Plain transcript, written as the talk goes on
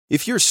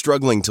If you're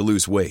struggling to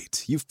lose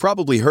weight, you've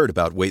probably heard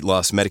about weight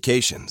loss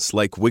medications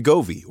like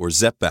Wegovy or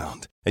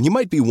Zepbound, and you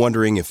might be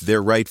wondering if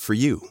they're right for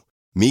you.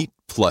 Meet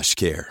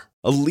PlushCare,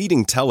 a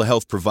leading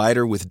telehealth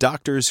provider with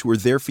doctors who are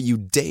there for you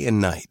day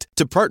and night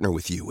to partner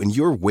with you in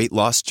your weight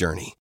loss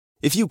journey.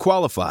 If you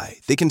qualify,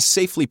 they can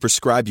safely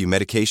prescribe you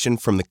medication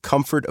from the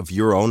comfort of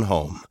your own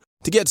home.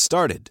 To get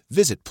started,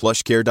 visit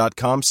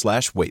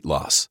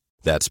plushcare.com/weightloss.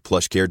 That's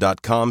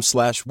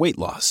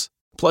plushcare.com/weightloss.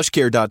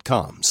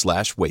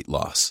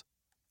 plushcare.com/weightloss.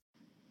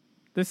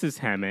 This is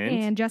Hammond.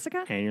 And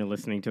Jessica. And you're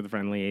listening to the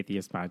Friendly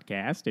Atheist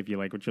Podcast. If you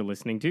like what you're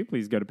listening to,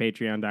 please go to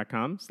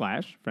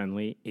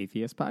patreon.com/Friendly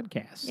Atheist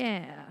Podcast.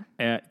 Yeah.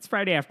 It's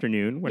Friday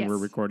afternoon when Yes. we're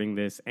recording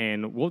this,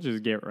 and we'll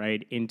just get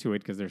right into it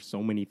because there's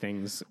so many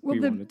things we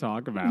want to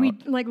talk about. We,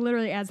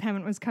 literally, as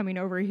Hammond was coming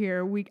over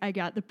here, I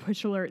got the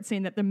push alert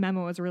saying that the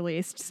memo was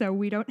released, so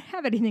we don't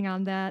have anything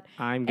on that.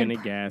 I'm going to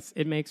guess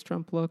it makes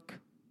Trump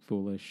look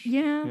foolish.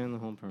 Yeah. And the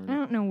whole party. I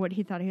don't know what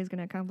he thought he was going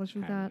to accomplish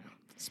with that.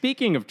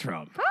 Speaking of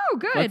Trump. Oh,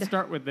 good. Let's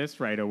start with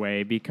this right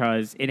away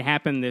because it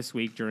happened this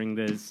week during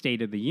the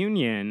State of the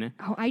Union.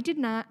 Oh, I did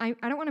not. I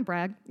don't want to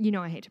brag. You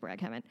know I hate to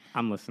brag, Hammond.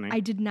 I'm listening. I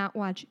did not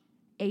watch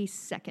a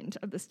second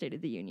of the State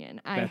of the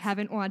Union. I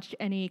haven't watched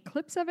any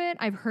clips of it.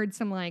 I've heard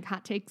some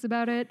hot takes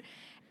about it.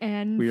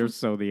 And we are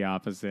so the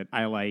opposite.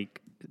 I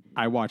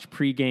watch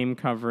pregame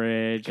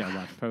coverage.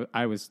 I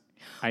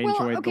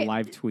enjoyed the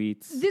live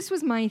tweets. This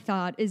was my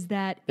thought is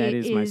that that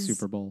is my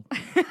Super Bowl.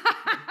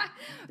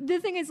 The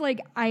thing is,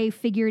 I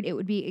figured it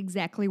would be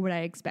exactly what I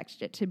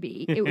expected it to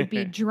be. It would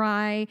be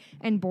dry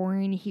and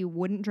boring. He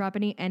wouldn't drop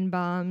any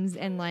N-bombs,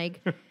 and,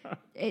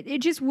 it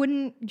just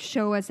wouldn't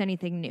show us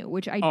anything new,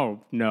 which I... Oh,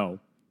 no.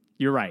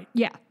 You're right.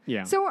 Yeah.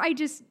 Yeah. So I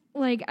just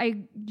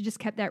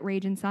kept that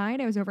rage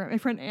inside. I was over at my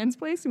friend Anne's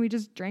place, and we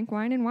just drank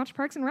wine and watched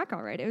Parks and Rec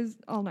all right. It was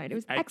all night. It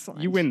was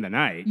excellent. You win the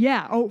night.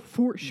 Yeah. Oh,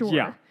 for sure.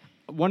 Yeah.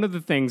 One of the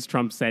things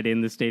Trump said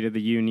in the State of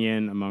the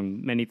Union,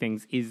 among many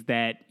things, is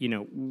that,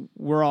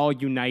 we're all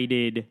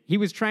united. He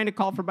was trying to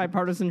call for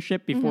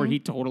bipartisanship before he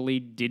totally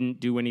didn't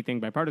do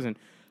anything bipartisan.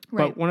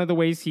 Right. But one of the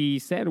ways he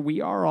said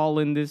we are all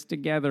in this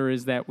together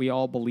is that we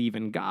all believe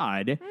in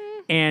God.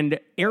 And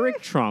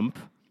Eric Trump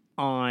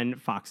on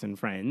Fox and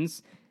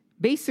Friends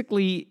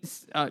basically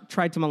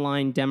tried to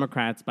malign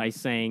Democrats by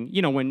saying,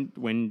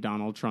 when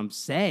Donald Trump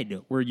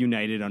said we're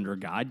united under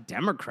God,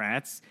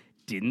 Democrats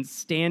didn't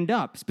stand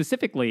up.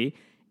 Specifically,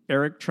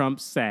 Eric Trump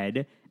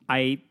said,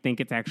 I think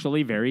it's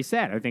actually very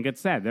sad. I think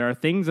it's sad. There are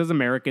things as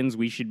Americans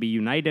we should be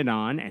united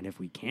on, and if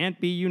we can't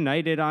be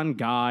united on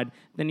God,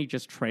 then he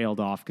just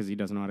trailed off because he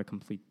doesn't know how to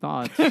complete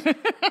thoughts.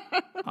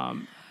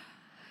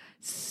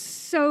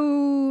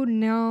 So,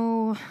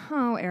 no.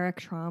 Oh, Eric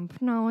Trump.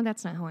 No,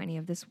 that's not how any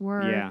of this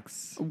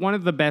works. Yeah. One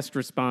of the best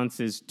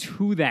responses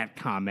to that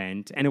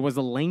comment, and it was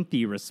a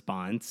lengthy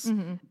response,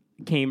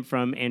 came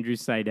from Andrew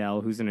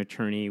Seidel, who's an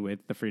attorney with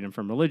the Freedom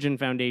from Religion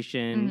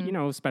Foundation,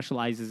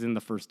 specializes in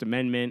the First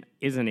Amendment,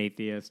 is an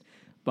atheist.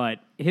 But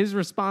his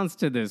response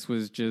to this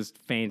was just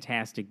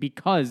fantastic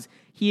because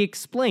he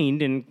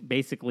explained in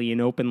basically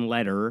an open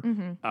letter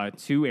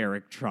to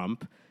Eric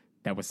Trump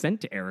that was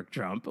sent to Eric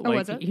Trump.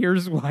 Was it?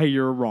 Here's why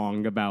you're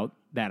wrong about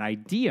that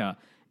idea.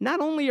 Not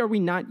only are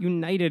we not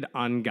united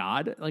on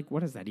God,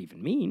 what does that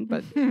even mean?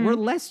 But we're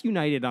less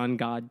united on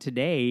God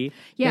today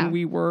than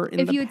we were in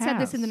the past. If you had said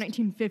this in the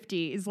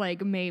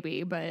 1950s,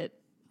 maybe, but...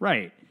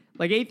 Right.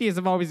 Atheists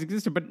have always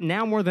existed, but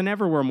now more than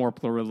ever, we're a more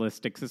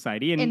pluralistic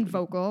society. And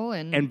vocal.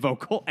 And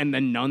vocal, and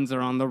the nuns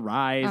are on the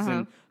rise,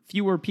 and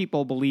fewer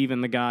people believe in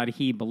the God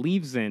he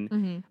believes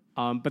in.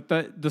 But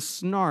the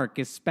snark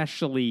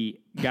especially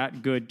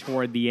got good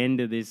toward the end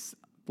of this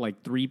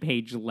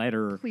 3-page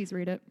letter. Please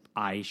read it.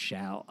 I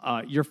shall.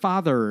 Your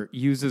father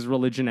uses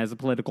religion as a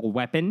political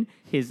weapon.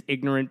 His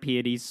ignorant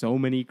piety, so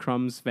many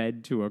crumbs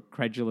fed to a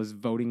credulous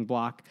voting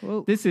bloc.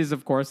 Whoa. This is,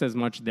 of course, as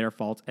much their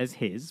fault as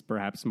his,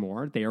 perhaps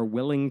more. They are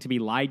willing to be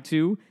lied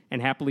to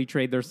and happily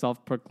trade their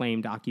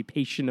self-proclaimed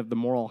occupation of the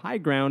moral high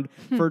ground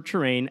for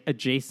terrain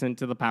adjacent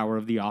to the power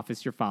of the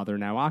office your father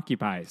now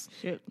occupies.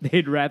 Shit.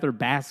 They'd rather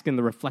bask in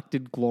the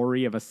reflected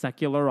glory of a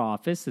secular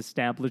office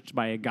established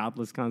by a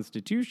godless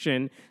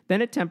constitution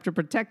than attempt to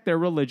protect their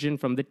religion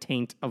from the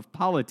taint of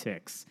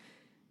politics.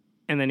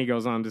 And then he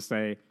goes on to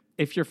say,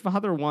 if your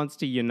father wants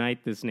to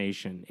unite this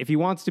nation, if he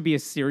wants to be a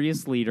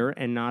serious leader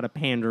and not a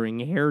pandering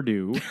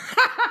hairdo,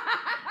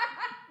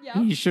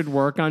 he should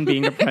work on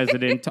being a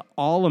president to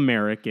all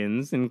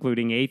Americans,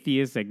 including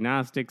atheists,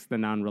 agnostics, the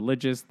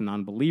non-religious, the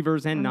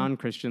non-believers, and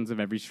non-Christians of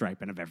every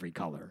stripe and of every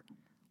color.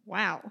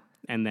 Wow.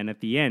 And then at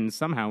the end,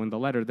 somehow in the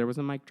letter, there was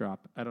a mic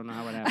drop. I don't know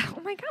how it happened.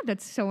 Oh my God,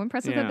 that's so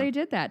impressive that they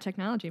did that.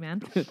 Technology,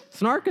 man.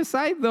 Snark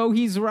aside, though,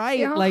 he's right.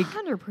 You're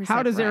 100%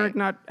 how does right.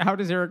 How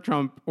does Eric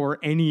Trump or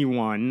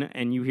anyone,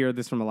 and you hear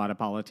this from a lot of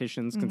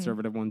politicians,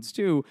 conservative ones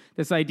too,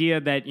 this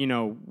idea that,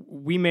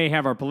 we may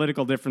have our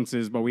political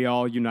differences, but we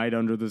all unite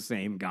under the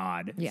same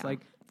God. Yeah.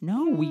 It's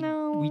no, we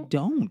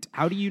don't.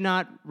 How do you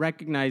not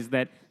recognize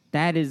that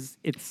that is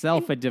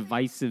itself a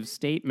divisive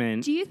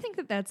statement? Do you think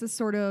that that's a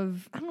sort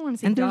of, I don't want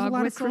to say dog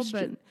whistle,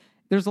 but...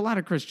 There's a lot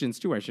of Christians,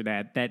 too, I should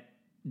add, that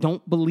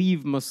don't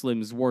believe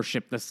Muslims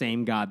worship the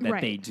same God that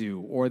Right. they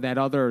do, or that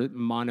other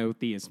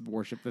monotheists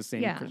worship the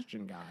same Yeah.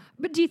 Christian God.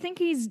 But do you think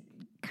he's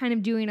kind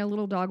of doing a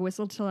little dog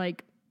whistle to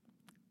like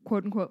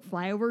quote unquote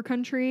flyover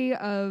country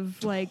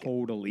of like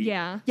Totally.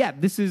 Yeah. Yeah,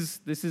 this is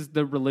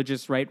the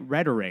religious right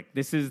rhetoric.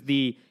 This is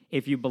the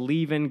if you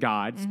believe in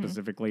God,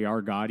 specifically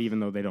our God, even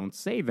though they don't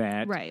say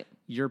that, Right.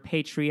 you're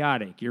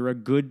patriotic, you're a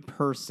good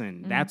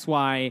person. That's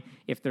why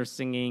if they're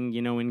singing,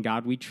 In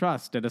God We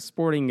Trust at a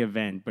sporting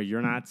event, but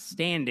you're not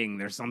standing,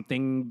 there's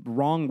something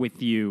wrong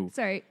with you.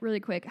 Sorry, really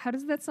quick. How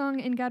does that song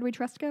 "In God We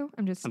Trust" go?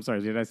 I'm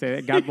sorry, did I say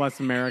that? God bless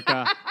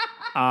America.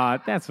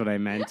 That's what I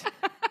meant.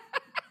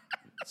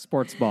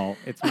 Sports ball,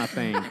 it's my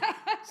thing.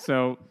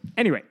 So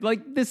anyway,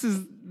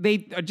 they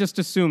just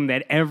assume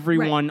that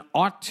everyone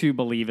ought to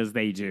believe as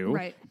they do.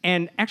 Right.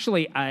 And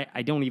actually,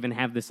 I don't even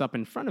have this up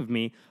in front of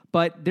me,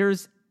 but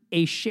there's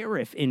a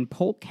sheriff in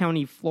Polk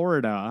County,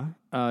 Florida.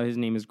 His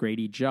name is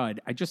Grady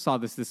Judd. I just saw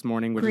this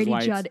morning, which Grady is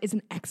why Judd is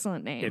an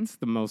excellent name. it's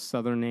the most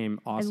southern name.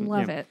 I Awesome.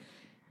 love Yeah. it.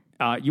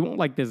 You won't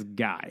like this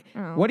guy.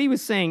 Oh. What he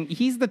was saying,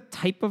 he's the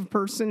type of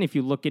person, if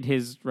you look at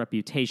his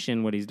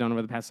reputation, what he's done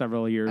over the past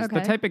several years, the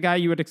Okay. type of guy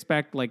you would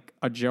expect, like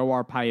a Joe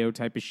Arpaio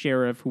type of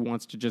sheriff who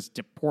wants to just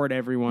deport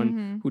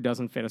everyone who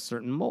doesn't fit a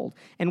certain mold.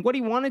 And what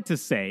he wanted to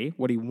say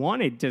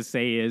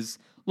is,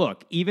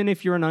 look, even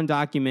if you're an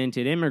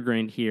undocumented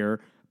immigrant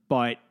here,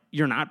 but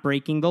you're not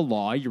breaking the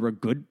law, you're a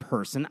good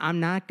person, I'm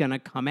not going to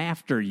come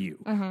after you.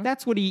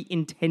 That's what he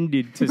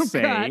intended to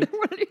say. God,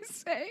 what did he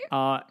say?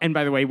 And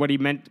by the way, what he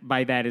meant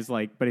by that is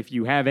like, but if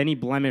you have any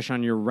blemish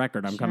on your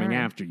record, I'm coming Sure.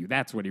 after you.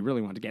 That's what he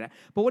really wanted to get at.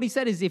 But what he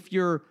said is if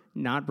you're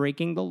not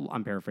breaking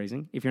I'm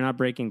paraphrasing, if you're not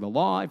breaking the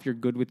law, if you're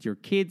good with your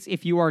kids,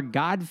 if you are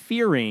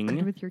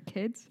God-fearing, With your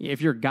kids?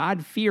 if you're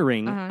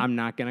God-fearing, I'm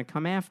not going to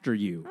come after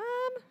you.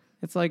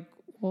 It's like,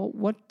 well,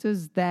 what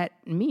does that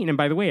mean? And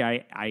by the way,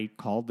 I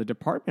called the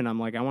department. I'm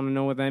like, I want to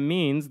know what that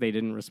means. They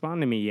didn't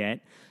respond to me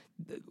yet.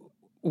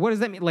 What does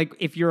that mean? Like,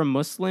 if you're a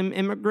Muslim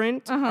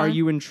immigrant, are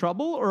you in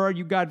trouble or are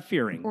you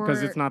God-fearing?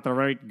 Because Or- it's not the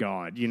right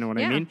God. You know what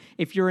I Yeah. mean?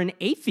 If you're an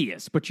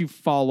atheist, but you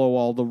follow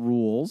all the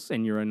rules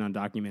and you're an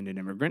undocumented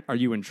immigrant, are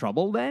you in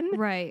trouble then?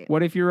 Right.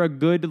 What if you're a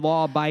good,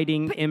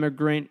 law-abiding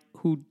immigrant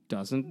who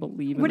doesn't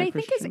believe in What the I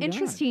think is Christian God?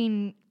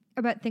 interesting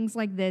about things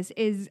like this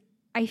is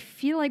I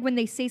feel like when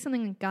they say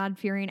something like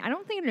God-fearing, I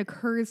don't think it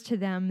occurs to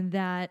them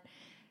that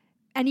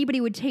anybody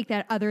would take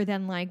that other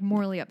than like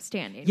morally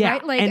upstanding. Yeah,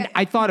 right? Like, and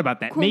I thought about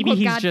that. quote, Maybe unquote,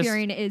 he's just...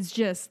 God-fearing is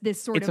just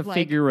this sort It's of a like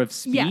figure of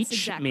speech. Yes,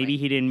 exactly. Maybe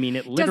he didn't mean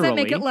it Does literally. that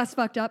make it less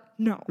fucked up?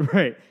 No.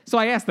 Right. So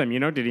I asked them,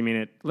 did he mean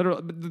it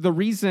literally? The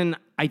reason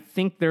I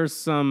think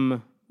there's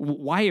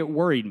why it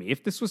worried me.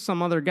 If this was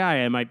some other guy,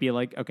 I might be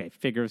like, okay,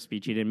 figure of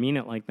speech, he didn't mean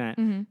it like that.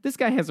 This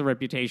guy has a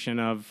reputation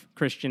of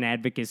Christian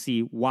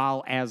advocacy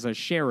while as a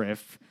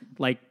sheriff,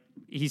 like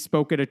he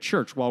spoke at a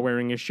church while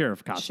wearing a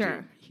sheriff costume.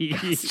 Sure. He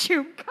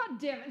God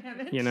damn it,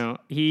 Evan.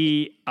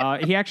 he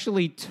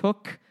actually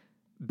took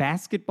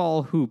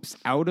basketball hoops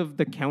out of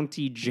the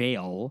county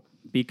jail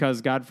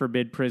because, God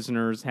forbid,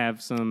 prisoners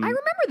have some. I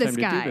remember this time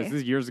to guy. do this.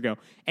 This is years ago,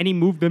 and he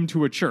moved them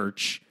to a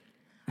church.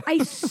 I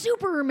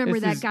super remember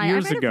This that is guy. I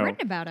years might have ago.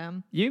 written about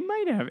him. You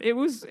might have. It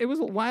was a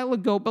while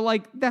ago, but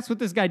like that's what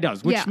this guy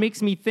does, which Yeah.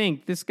 makes me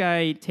think this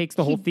guy takes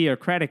the whole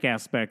theocratic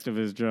aspect of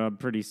his job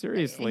pretty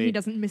seriously. He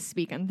doesn't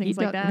misspeak on He things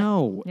like that.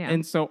 No. Yeah.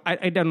 And so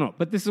I don't know.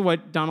 But this is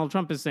what Donald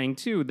Trump is saying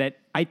too, that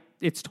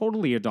it's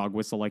totally a dog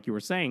whistle, like you were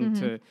saying,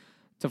 Mm-hmm.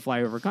 to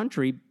fly over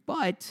country,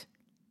 but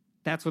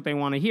that's what they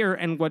want to hear.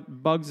 And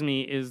what bugs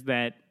me is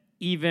that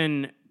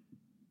even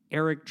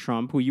Eric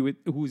Trump,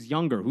 who's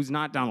younger, who's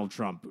not Donald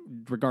Trump,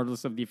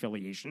 regardless of the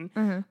affiliation,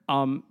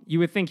 you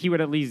would think he would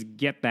at least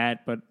get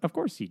that, but of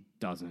course he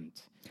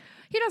doesn't.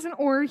 He doesn't,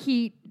 or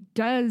he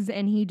does,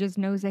 and he just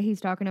knows that he's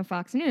talking to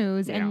Fox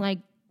News Yeah. and like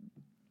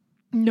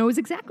knows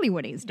exactly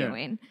what he's Yeah.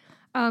 doing.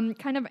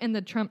 Kind of in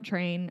the Trump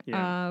train.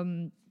 Yeah.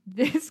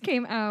 This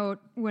came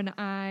out when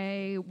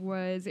I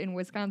was in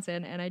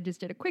Wisconsin, and I just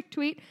did a quick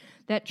tweet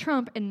that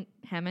Trump and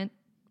Hammond,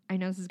 I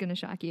know this is going to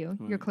shock you,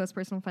 your close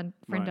personal friend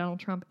Right. Donald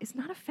Trump, is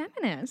not a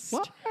feminist.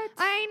 What?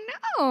 I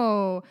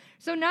know.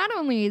 So not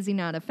only is he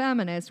not a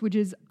feminist, which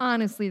is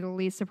honestly the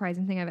least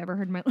surprising thing I've ever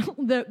heard in my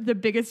the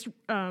biggest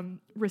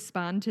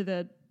response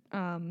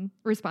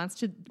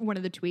to one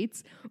of the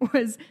tweets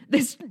was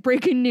this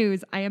breaking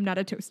news: I am not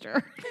a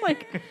toaster.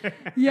 Like,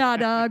 yeah,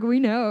 dog, we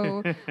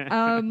know.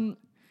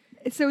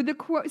 So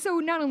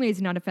not only is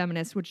he not a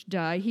feminist, which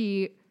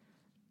he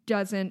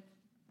doesn't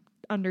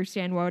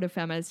understand what a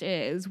feminist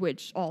is,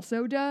 which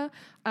also If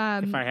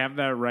I have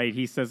that right,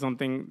 he says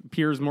something.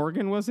 Piers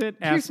Morgan, was it?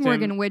 Piers Asked him-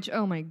 Morgan, which,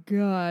 oh my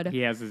God. He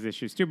has his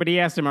issues too, but he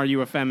asked him, "Are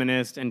you a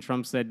feminist?" And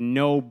Trump said,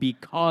 "No,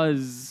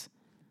 because."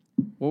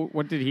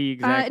 What did he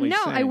exactly no,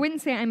 say? I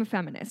wouldn't say I'm a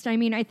feminist. I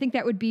mean, I think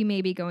that would be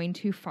maybe going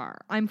too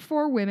far. I'm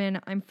for women.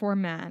 I'm for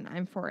men.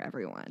 I'm for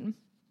everyone.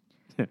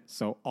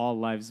 So all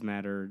lives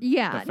matter.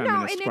 Yeah, the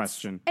feminist and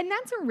question. and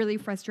that's a really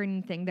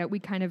frustrating thing that we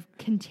kind of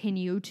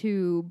continue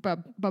to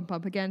bump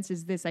up against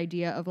is this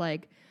idea of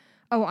like,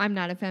 oh, I'm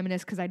not a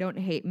feminist because I don't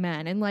hate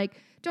men. And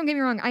like, don't get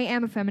me wrong, I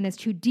am a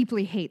feminist who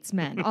deeply hates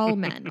men,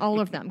 all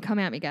of them. Come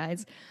at me,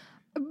 guys.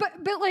 But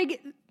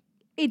like,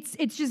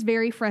 it's just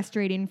very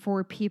frustrating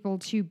for people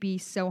to be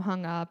so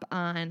hung up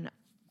on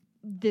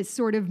this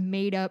sort of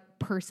made up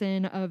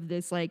person of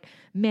this like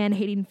man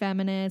hating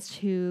feminist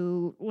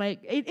who like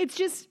it's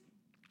just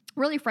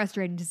really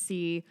frustrating to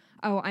see,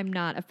 oh, I'm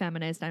not a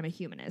feminist, I'm a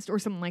humanist or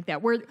something like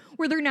that, where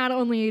they're not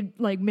only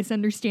like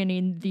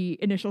misunderstanding the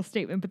initial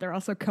statement, but they're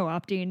also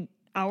co-opting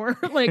our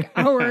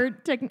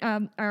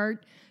our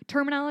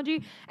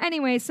terminology.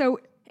 Anyway, so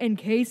in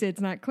case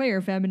it's not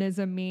clear,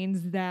 feminism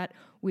means that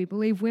we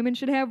believe women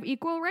should have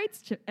equal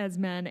rights as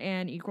men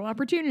and equal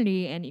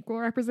opportunity and equal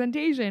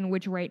representation,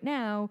 which right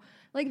now,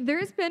 like,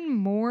 there's been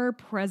more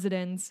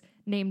presidents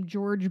named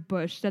George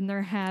Bush than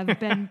there have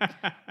been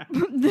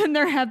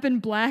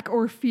black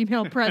or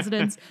female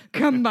presidents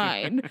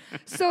combined.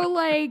 So,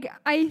 like,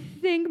 I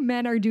think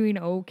men are doing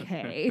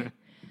okay.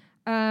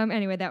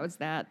 Anyway, that was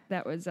that.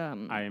 That was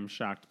I am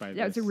shocked by this.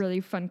 That was a really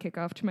fun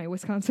kickoff to my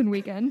Wisconsin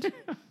weekend.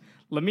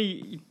 Let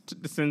me,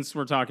 since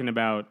we're talking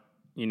about,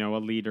 a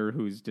leader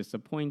who's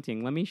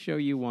disappointing, let me show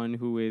you one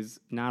who is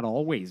not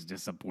always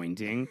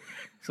disappointing.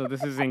 So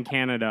this is in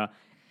Canada.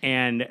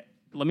 And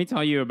let me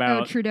tell you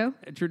about Trudeau.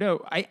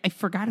 I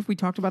forgot if we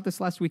talked about this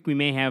last week. We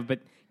may have,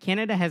 but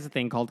Canada has a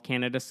thing called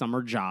Canada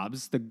Summer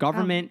Jobs. The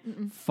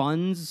government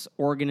funds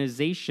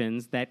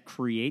organizations that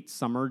create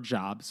summer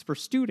jobs for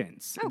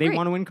students. They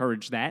want to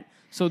encourage that.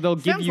 So they'll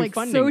give you like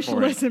funding for it.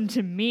 socialism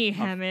to me,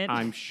 Hammett.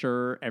 I'm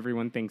sure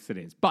everyone thinks it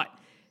is. But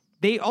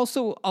they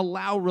also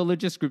allow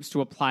religious groups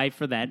to apply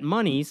for that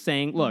money,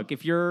 saying, look,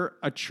 if you're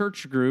a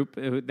church group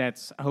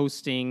that's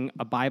hosting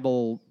a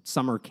Bible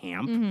summer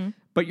camp,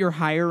 but you're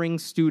hiring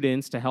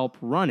students to help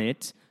run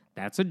it,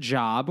 that's a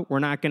job. We're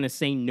not going to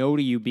say no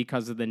to you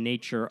because of the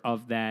nature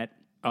of that,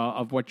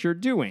 of what you're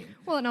doing.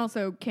 Well, and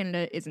also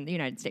Canada isn't the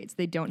United States.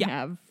 They don't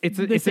have it's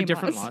a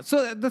different law.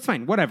 So that's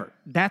fine. Whatever.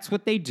 That's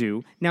what they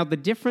do. Now, the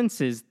difference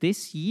is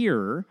this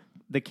year,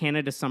 the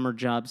Canada Summer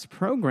Jobs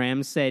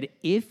program said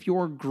if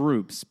your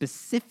group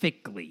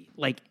specifically,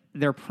 like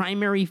their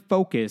primary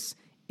focus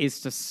is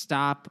to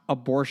stop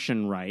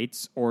abortion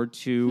rights or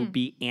to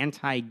be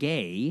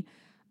anti-gay,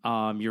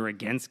 you're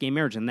against gay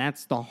marriage, and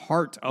that's the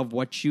heart of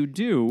what you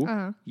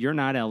do, you're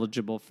not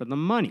eligible for the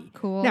money.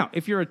 Cool. Now,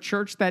 if you're a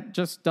church that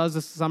just does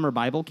a summer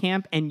Bible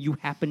camp and you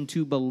happen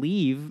to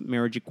believe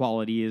marriage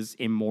equality is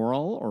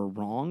immoral or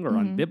wrong or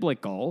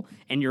unbiblical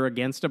and you're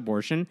against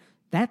abortion,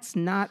 that's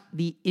not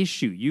the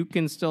issue. You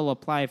can still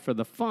apply for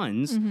the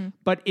funds,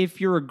 but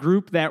if you're a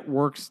group that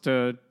works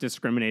to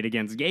discriminate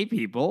against gay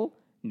people,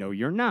 no,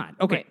 you're not.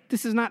 Okay,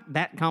 This is not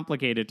that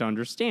complicated to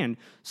understand.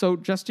 So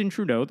Justin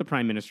Trudeau, the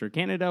Prime Minister of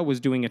Canada,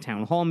 was doing a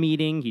town hall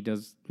meeting. He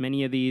does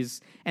many of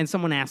these, and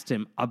someone asked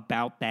him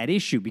about that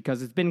issue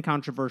because it's been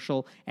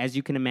controversial. As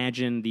you can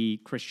imagine, the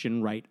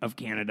Christian right of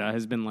Canada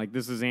has been like,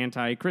 this is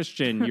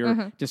anti-Christian.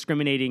 You're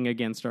discriminating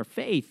against our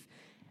faith.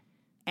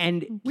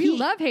 And we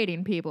love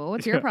hating people.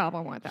 What's your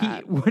problem with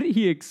that? What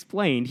he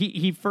explained,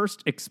 he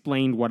first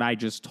explained what I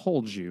just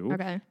told you.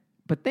 Okay.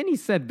 But then he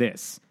said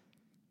this.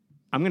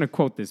 I'm going to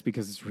quote this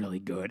because it's really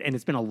good. And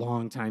it's been a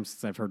long time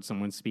since I've heard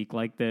someone speak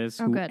like this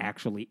who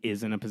actually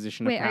is in a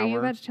position of power. Wait, are you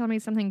about to tell me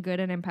something good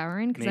and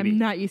empowering? Because I'm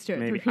not used to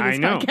it through this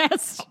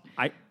podcast.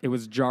 It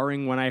was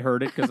jarring when I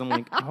heard it because I'm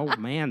like, oh,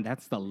 man,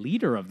 that's the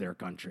leader of their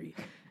country.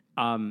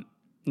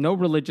 No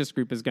religious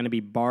group is going to be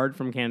barred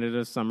from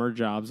Canada's summer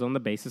jobs on the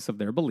basis of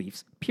their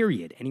beliefs,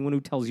 period. Anyone who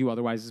tells you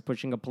otherwise is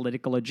pushing a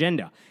political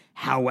agenda.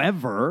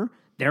 However,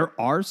 there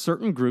are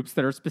certain groups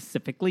that are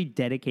specifically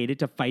dedicated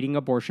to fighting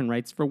abortion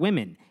rights for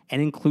women and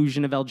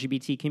inclusion of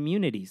LGBT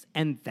communities,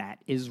 and that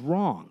is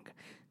wrong.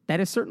 That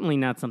is certainly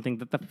not something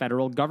that the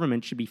federal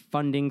government should be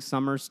funding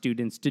summer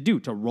students to do,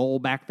 to roll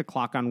back the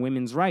clock on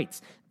women's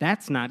rights.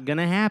 That's not going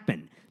to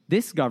happen.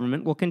 This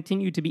government will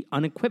continue to be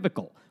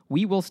unequivocal.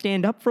 We will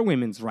stand up for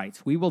women's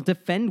rights. We will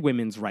defend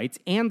women's rights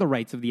and the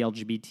rights of the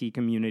LGBT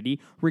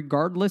community,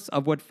 regardless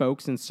of what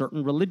folks in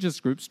certain religious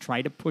groups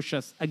try to push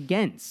us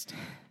against.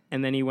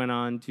 And then he went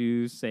on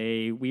to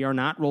say, we are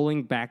not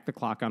rolling back the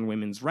clock on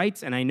women's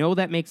rights. And I know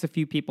that makes a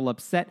few people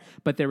upset,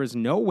 but there is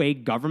no way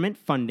government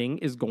funding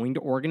is going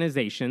to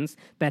organizations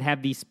that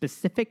have the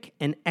specific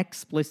and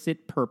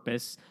explicit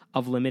purpose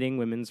of limiting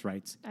women's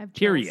rights,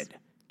 period.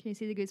 Can you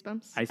see the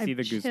goosebumps? I see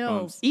the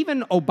goosebumps.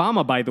 Even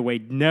Obama, by the way,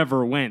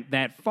 never went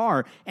that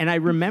far. And I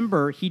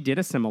remember he did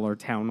a similar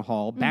town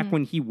hall back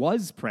when he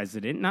was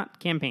president, not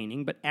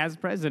campaigning, but as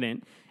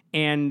president.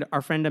 And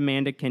our friend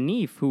Amanda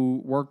Knief,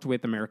 who worked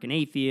with American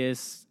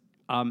Atheists,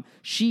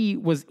 she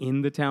was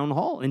in the town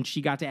hall and she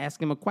got to ask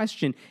him a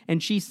question.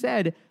 And she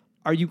said,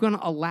 are you going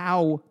to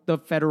allow the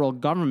federal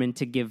government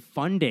to give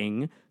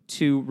funding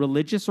to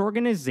religious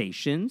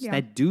organizations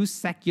that do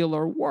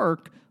secular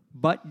work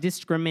but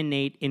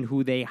discriminate in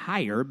who they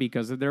hire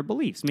because of their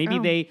beliefs? Maybe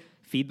they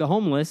feed the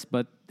homeless,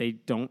 but they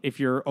don't. If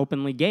you're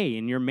openly gay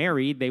and you're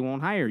married, they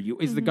won't hire you.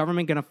 Is the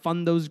government going to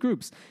fund those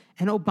groups?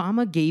 And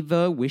Obama gave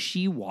a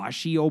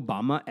wishy-washy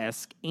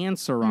Obama-esque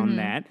answer on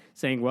that,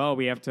 saying, well,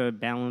 we have to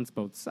balance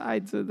both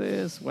sides of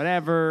this,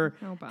 whatever.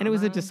 And it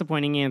was a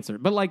disappointing answer.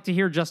 But like to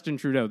hear Justin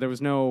Trudeau, there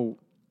was no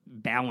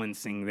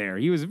balancing there.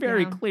 He was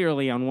very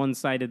clearly on one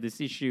side of this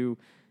issue.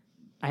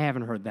 I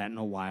haven't heard that in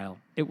a while.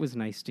 It was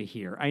nice to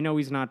hear. I know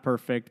he's not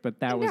perfect, but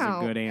that was a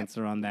good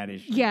answer on that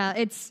issue. Yeah,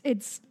 it's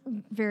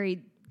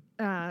very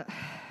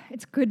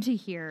it's good to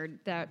hear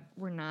that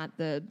we're not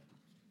the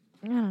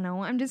I don't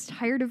know. I'm just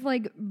tired of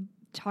like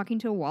talking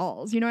to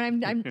walls. You know,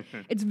 I'm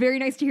it's very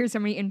nice to hear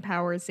somebody in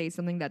power say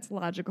something that's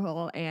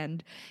logical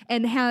and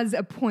has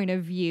a point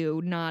of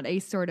view, not a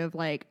sort of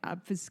like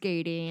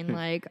obfuscating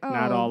like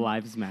not all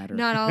lives matter.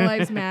 Not all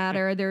lives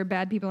matter. There are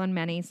bad people on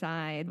many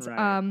sides.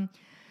 Right.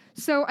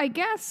 So I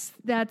guess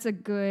that's a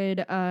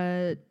good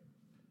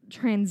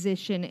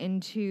transition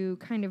into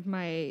kind of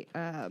my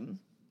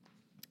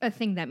a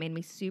thing that made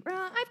me super.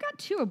 I've got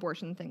 2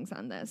 abortion things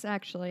on this,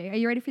 actually. Are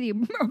you ready for the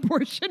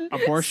abortion?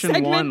 Abortion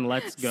segment, 1,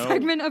 let's go.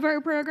 Segment of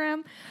our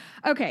program.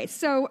 Okay,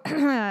 so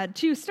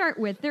to start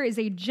with, there is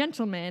a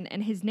gentleman,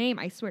 and his name,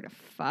 I swear to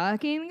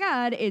fucking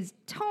God, is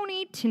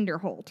Tony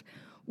Tinderholt,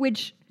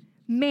 which.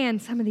 Man,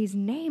 some of these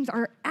names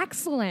are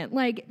excellent.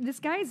 Like, this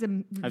guy's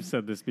I've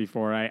said this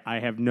before. I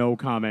have no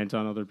comment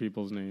on other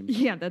people's names.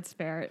 Yeah, that's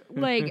fair.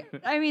 Like,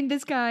 I mean,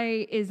 this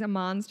guy is a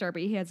monster,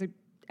 but he has an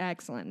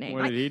excellent name.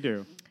 What did he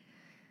do?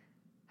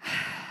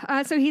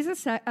 So he's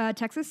a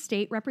Texas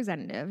state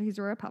representative. He's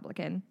a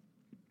Republican.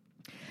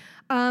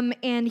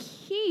 And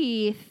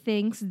he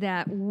thinks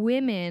that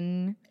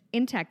women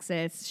in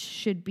Texas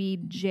should be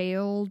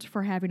jailed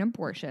for having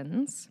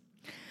abortions,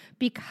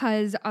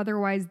 because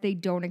otherwise they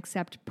don't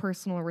accept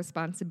personal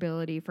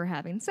responsibility for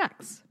having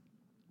sex.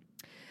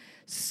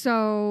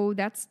 So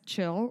that's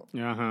chill,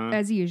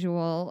 as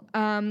usual.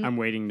 I'm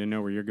waiting to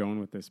know where you're going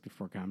with this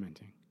before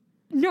commenting.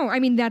 No, I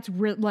mean, that's...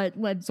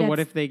 So what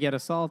if they get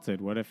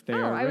assaulted? What if they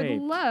are raped? I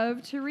would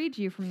love to read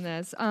you from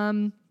this.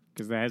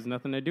 Because that has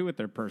nothing to do with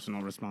their personal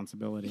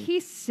responsibility.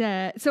 He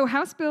said... So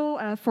House Bill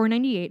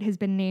 498 has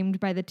been named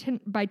by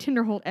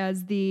Tinderholt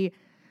as the...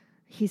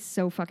 He's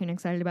so fucking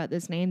excited about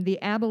this name. The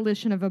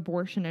abolition of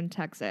abortion in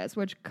Texas,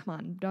 which, come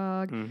on,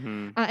 dog.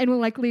 And will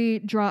likely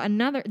draw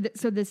another,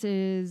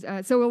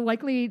 will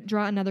likely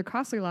draw another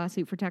costly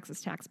lawsuit for Texas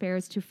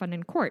taxpayers to fund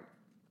in court.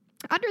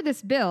 Under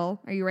this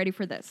bill, are you ready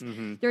for this?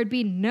 There would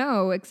be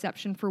no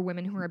exception for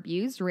women who are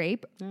abused,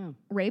 raped,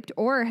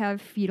 or have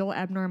fetal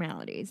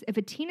abnormalities. If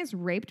a teen is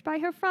raped by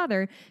her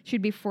father,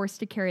 she'd be forced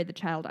to carry the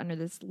child under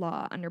this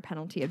law under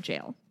penalty of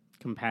jail.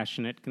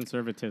 Compassionate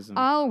conservatism.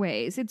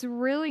 Always. It's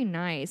really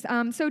nice.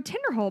 So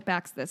Tinderholt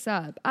backs this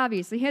up.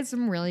 Obviously, he has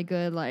some really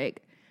good,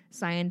 like,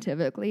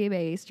 scientifically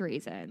based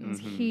reasons.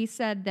 He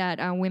said that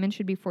women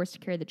should be forced to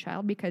carry the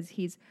child because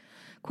he's,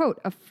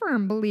 quote, a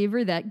firm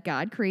believer that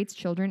God creates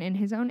children in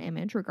his own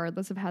image,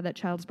 regardless of how that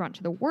child is brought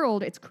to the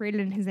world. It's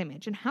created in his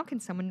image. And how can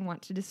someone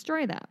want to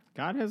destroy that?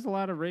 God has a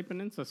lot of rape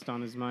and incest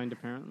on his mind,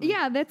 apparently.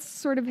 Yeah, that's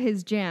sort of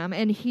his jam.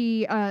 And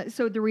he,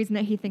 so the reason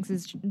that he thinks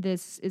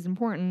this is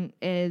important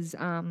is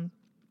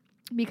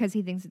because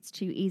he thinks it's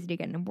too easy to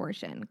get an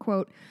abortion.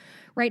 Quote,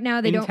 right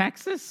now they don't... In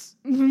Texas?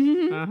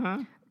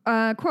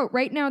 Quote,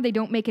 right now they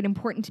don't make it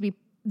important to be,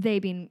 they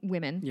being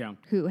women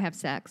who have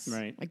sex.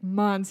 Right. Like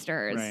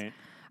monsters. Right.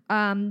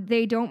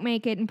 They don't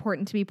make it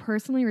important to be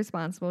personally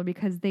responsible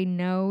because they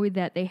know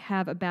that they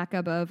have a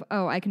backup of,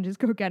 I can just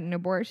go get an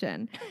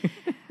abortion.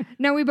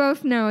 Now, we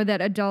both know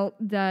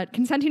that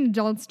consenting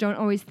adults don't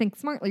always think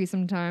smartly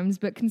sometimes,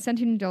 but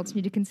consenting adults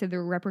need to consider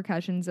the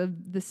repercussions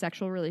of the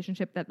sexual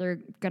relationship that they're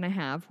going to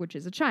have, which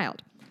is a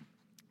child.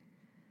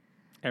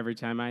 Every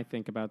time I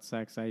think about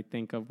sex, I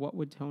think of what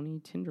would Tony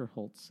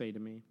Tinderholt say to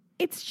me?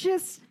 It's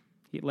just...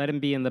 Let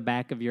him be in the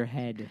back of your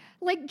head.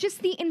 Like,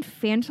 just the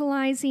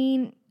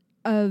infantilizing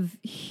of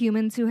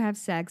humans who have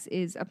sex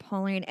is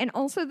appalling. And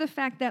also the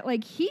fact that,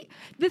 like,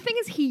 the thing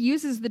is, he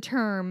uses the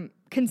term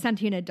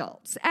consenting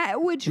adults,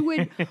 which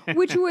would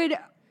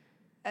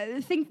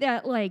think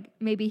that, like,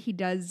 maybe he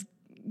does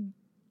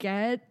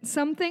get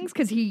some things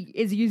because he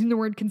is using the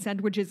word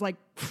consent, which is, like,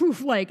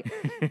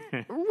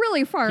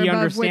 really far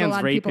above with a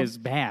lot of people. He understands rape is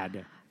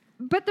bad.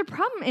 But the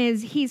problem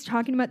is he's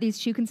talking about these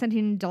 2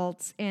 consenting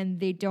adults and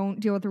they don't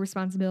deal with the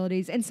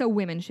responsibilities, and so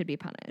women should be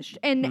punished.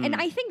 And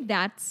I think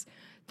that's...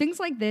 Things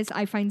like this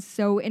I find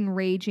so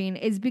enraging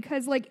is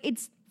because, like,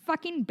 it's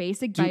fucking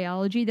basic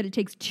biology that it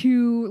takes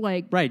 2,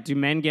 like... Right. Do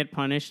men get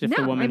punished if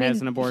the woman has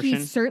an abortion?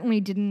 He certainly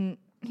didn't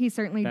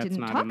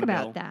talk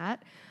about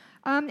that.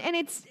 And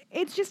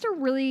it's just a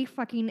really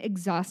fucking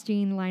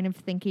exhausting line of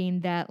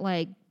thinking that,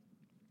 like...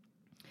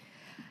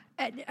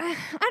 I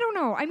don't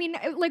know. I mean,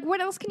 like,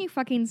 what else can you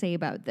fucking say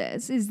about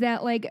this? Is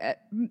that, like,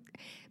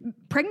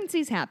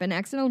 pregnancies happen,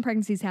 accidental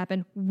pregnancies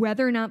happen,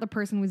 whether or not the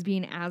person was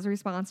being as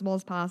responsible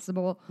as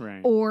possible,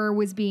 or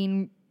was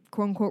being,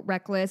 quote unquote,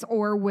 reckless,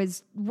 or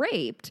was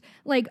raped.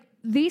 Like,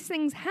 these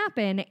things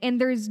happen, and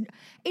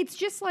it's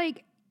just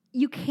like,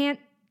 you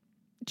can't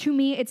to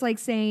me, it's like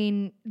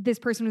saying this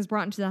person was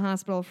brought into the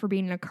hospital for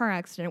being in a car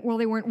accident. Well,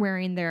 they weren't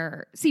wearing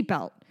their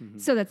seatbelt,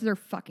 so that's their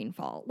fucking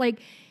fault.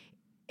 Like,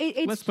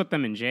 it's Let's put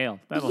them in jail.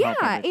 That'll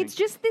help everything. it's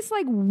just this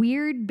like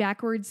weird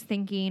backwards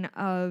thinking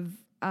of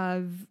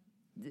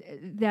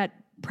that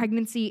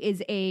pregnancy is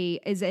the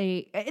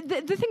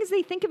thing is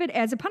they think of it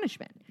as a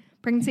punishment.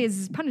 Pregnancy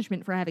is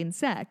punishment for having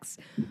sex.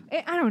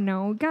 I don't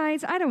know,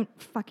 guys. I don't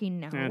fucking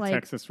know. Like,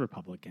 Texas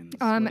Republicans.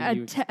 What do you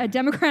a expect?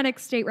 Democratic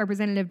state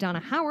representative, Donna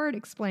Howard,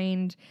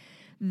 explained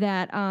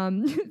that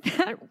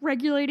that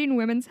regulating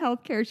women's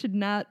health care should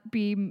not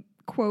be,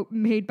 quote,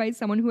 made by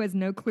someone who has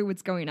no clue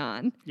what's going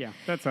on. Yeah,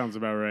 that sounds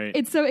about right.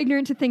 It's so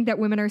ignorant to think that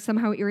women are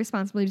somehow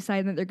irresponsibly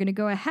deciding that they're going to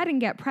go ahead and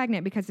get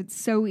pregnant because it's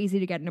so easy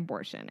to get an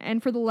abortion.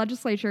 And for the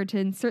legislature to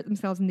insert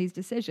themselves in these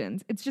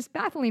decisions, it's just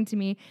baffling to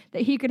me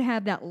that he could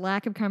have that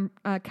lack of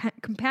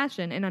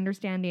compassion and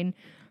understanding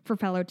for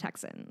fellow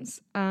Texans.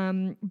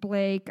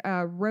 Blake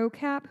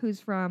Rocap, who's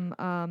from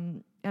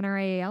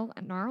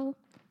NRAL,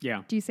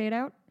 Yeah. do you say it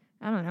out?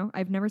 I don't know.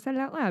 I've never said it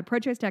out loud.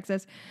 Pro-choice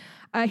Texas.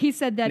 He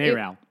said that...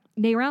 NARAL.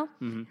 NARAL?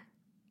 Mm-hmm.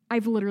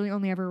 I've literally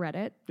only ever read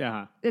it.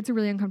 Yeah. It's a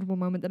really uncomfortable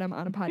moment that I'm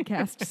on a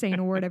podcast saying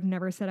a word I've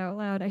never said out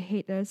loud. I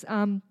hate this.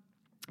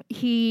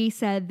 He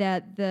said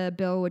that the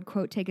bill would,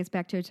 quote, take us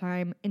back to a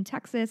time in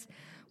Texas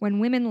when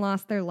women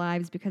lost their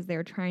lives because they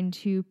were trying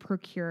to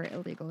procure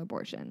illegal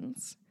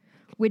abortions.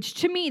 Which,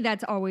 to me,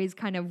 that's always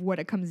kind of what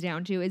it comes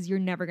down to, is you're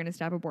never going to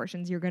stop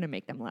abortions. You're going to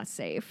make them less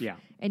safe. Yeah.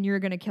 And you're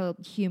going to kill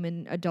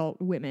human adult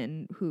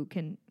women who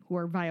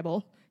are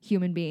viable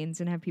human beings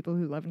and have people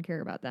who love and care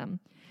about them.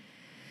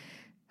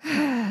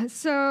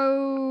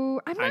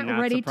 So I'm not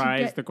ready surprised.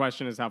 to get... The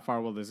question is, how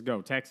far will this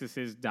go? Texas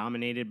is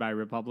dominated by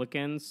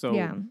Republicans, so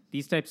Yeah.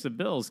 these types of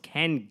bills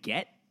can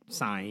get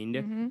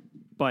signed,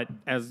 but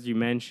as you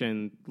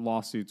mentioned,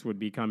 lawsuits would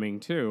be coming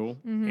too,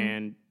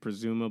 and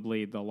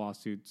presumably the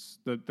lawsuits,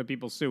 the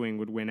people suing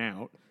would win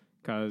out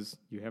because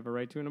you have a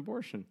right to an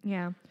abortion.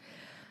 Yeah.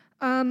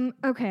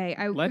 Okay.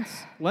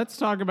 Let's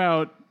talk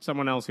about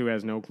someone else who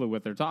has no clue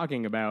what they're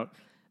talking about.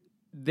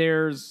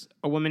 There's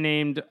a woman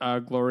named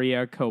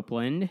Gloria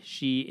Copeland.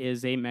 She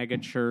is a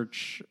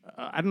megachurch.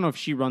 I don't know if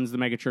she runs the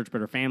megachurch, but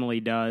her family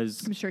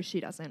does. I'm sure she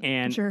doesn't.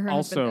 And I'm sure her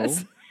husband also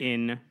does.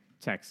 in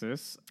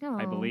Texas,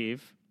 I Oh.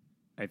 believe.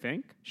 I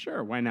think.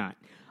 Sure, why not?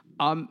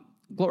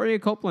 Gloria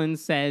Copeland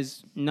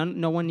says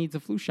no one needs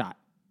a flu shot.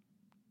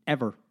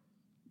 Ever.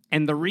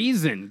 And the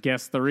reason,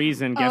 guess why you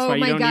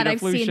don't need a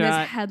flu I've seen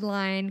shot? this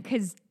headline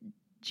because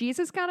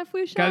Jesus got a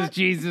flu shot. Because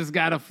Jesus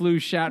got a flu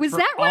shot Was for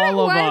that what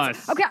all it of was?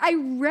 us. Okay, I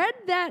read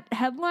that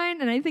headline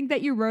and I think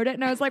that you wrote it,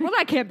 and I was like, well,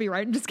 that can't be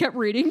right, and just kept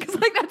reading because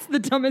like that's the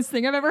dumbest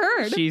thing I've ever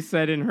heard. She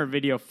said in her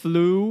video,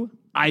 "Flu,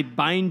 I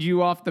bind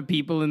you off the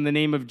people in the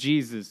name of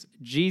Jesus.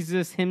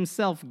 Jesus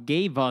himself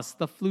gave us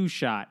the flu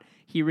shot.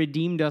 He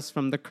redeemed us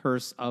from the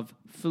curse of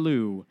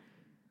flu."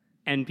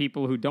 And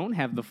people who don't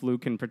have the flu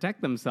can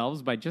protect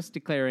themselves by just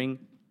declaring,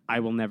 "I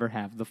will never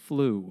have the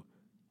flu."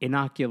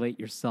 Inoculate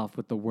yourself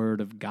with the word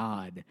of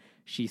God,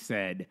 she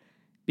said.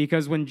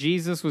 Because when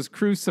Jesus was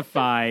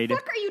crucified,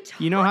 What the fuck are you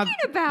talking you know how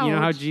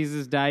about?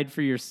 Jesus died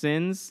for your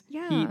sins?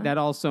 Yeah. That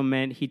also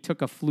meant he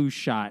took a flu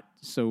shot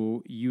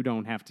so you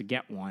don't have to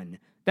get one.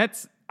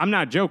 I'm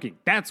not joking.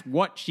 That's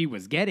what she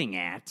was getting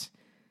at.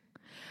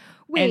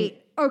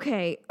 Wait,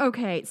 okay.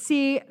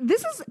 See,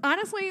 this is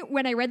honestly,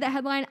 when I read that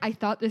headline, I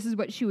thought this is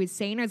what she was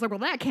saying. I was like, well,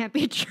 that can't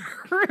be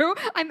true.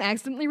 I'm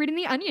accidentally reading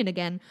The Onion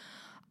again.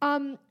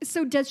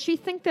 So does she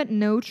think that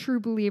no true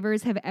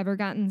believers have ever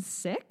gotten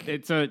sick?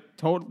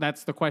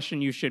 That's the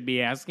question you should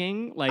be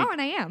asking. Like, Oh,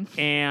 and I am.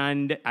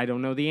 And I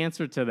don't know the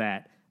answer to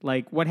that.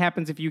 Like, what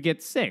happens if you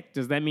get sick?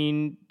 Does that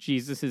mean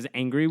Jesus is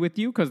angry with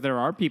you? Because there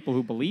are people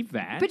who believe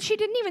that. But she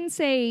didn't even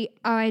say,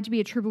 I had to be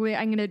a true believer.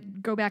 I'm going to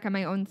go back on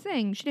my own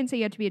thing. She didn't say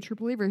you have to be a true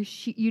believer.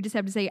 You just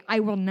have to say, I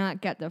will not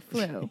get the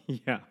flu.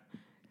 Yeah.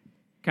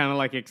 Kind of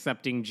like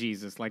accepting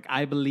Jesus. Like,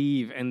 I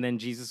believe, and then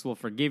Jesus will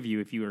forgive you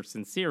if you are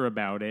sincere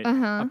about it.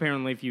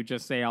 Apparently, if you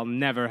just say, I'll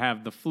never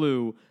have the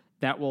flu,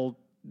 that will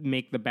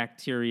make the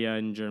bacteria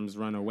and germs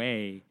run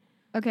away.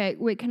 Okay,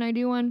 wait, can I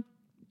do one?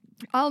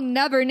 I'll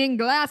never need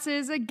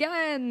glasses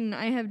again.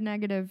 I have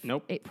negative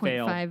Nope, 8.5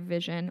 fail.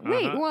 vision.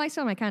 Wait, well, I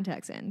still have my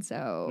contacts in,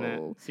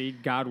 so... See,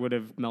 God would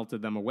have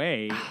melted them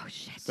away. Oh,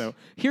 shit. So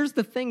here's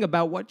the thing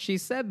about what she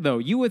said, though.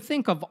 You would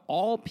think of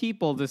all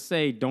people to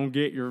say, don't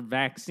get your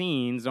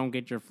vaccines, don't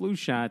get your flu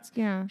shots.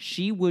 Yeah.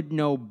 She would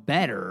know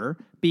better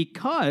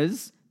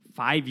because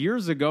 5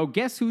 years ago,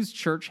 guess whose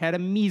church had a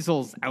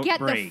measles Get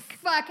outbreak? the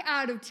fuck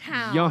out of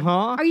town. Uh-huh.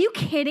 Are you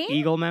kidding?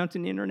 Eagle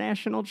Mountain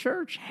International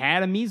Church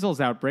had a measles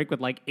outbreak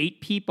with like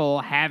 8 people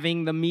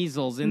having the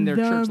measles in their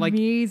The church. Like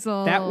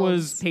measles. that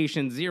was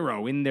patient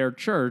zero in their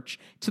church,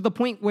 to the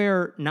point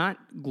where not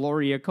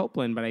Gloria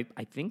Copeland, but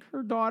I think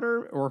her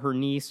daughter or her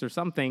niece or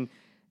something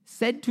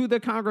said to the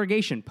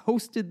congregation,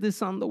 posted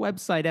this on the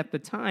website at the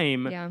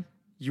time. Yeah.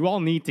 You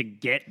all need to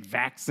get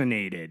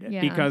vaccinated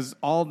Yeah. because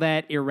all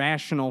that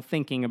irrational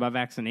thinking about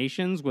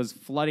vaccinations was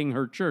flooding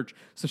her church.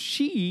 So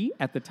she,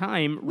 at the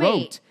time,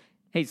 wrote,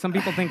 Hey, some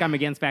people think I'm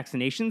against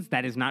vaccinations.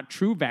 That is not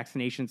true.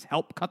 Vaccinations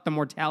help cut the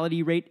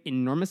mortality rate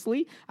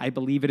enormously. I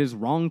believe it is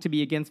wrong to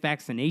be against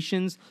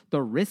vaccinations.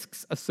 The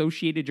risks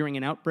associated during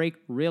an outbreak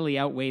really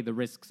outweigh the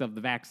risks of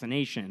the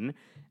vaccination.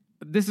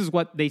 This is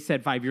what they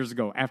said 5 years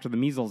ago after the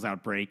measles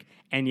outbreak.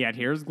 And yet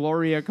here's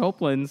Gloria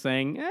Copeland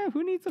saying,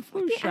 who needs a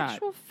flu The shot?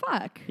 actual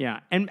fuck.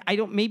 Yeah. And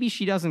maybe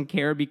she doesn't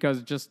care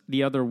because just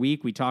the other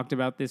week we talked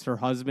about this. Her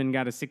husband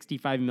got a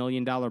 $65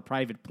 million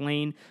private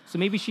plane. So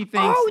maybe she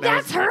thinks. Oh,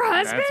 that's her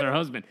husband? That's her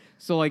husband.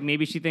 So like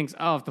maybe she thinks,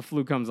 if the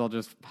flu comes, I'll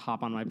just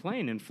hop on my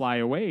plane and fly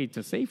away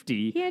to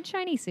safety. He had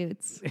shiny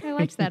suits. I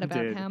liked that about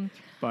did. him.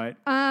 But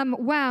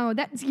Wow.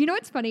 That's,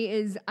 what's funny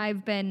is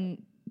I've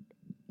been,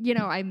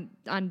 I'm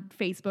on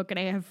Facebook and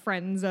I have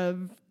friends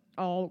of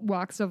all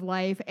walks of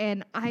life.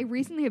 And I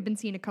recently have been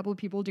seeing a couple of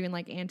people doing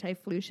like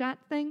anti-flu shot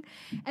thing.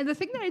 And the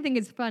thing that I think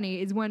is funny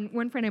is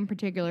one friend in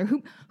particular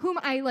whom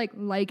I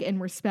like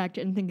and respect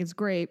and think is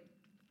great.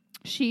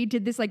 She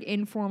did this like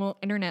informal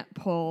internet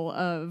poll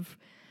of,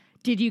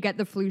 did you get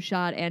the flu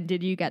shot and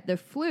did you get the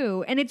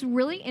flu? And it's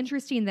really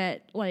interesting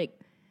that like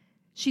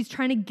she's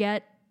trying to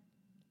get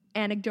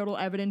anecdotal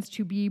evidence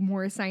to be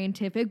more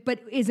scientific, but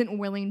isn't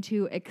willing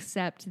to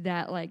accept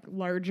that like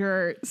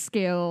larger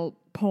scale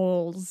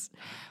polls.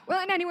 Well,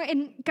 and anyway,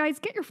 and guys,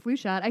 get your flu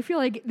shot. I feel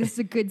like this is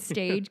a good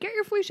stage. Get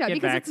your flu shot. Get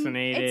because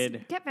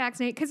vaccinated. Get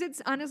vaccinated because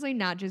it's honestly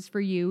not just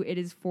for you. It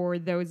is for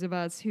those of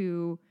us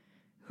who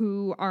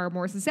are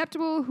more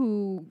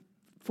susceptible,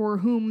 for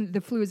whom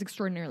the flu is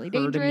extraordinarily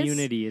dangerous. herd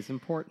immunity is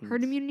important.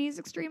 Herd immunity is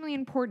extremely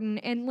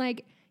important. And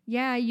like,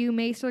 yeah, you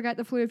may still get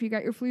the flu if you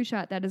got your flu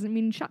shot. That doesn't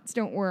mean shots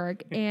don't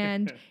work.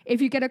 And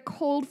if you get a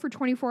cold for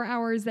 24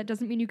 hours, that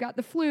doesn't mean you got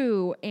the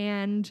flu.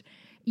 And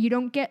you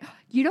don't get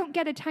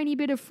a tiny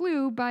bit of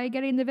flu by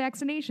getting the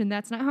vaccination.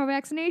 That's not how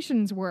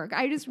vaccinations work.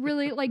 I just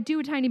really do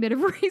a tiny bit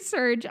of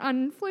research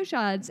on flu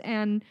shots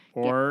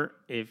Or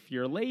if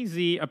you're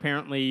lazy,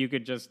 apparently you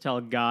could just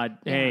tell God,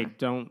 hey,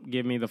 don't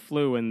give me the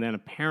flu, and then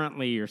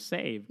apparently you're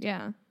saved.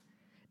 Yeah.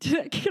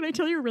 Can I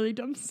tell you a really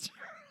dumb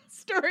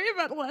story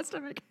about the last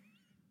time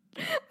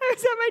I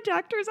was at my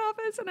doctor's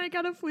office and I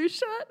got a flu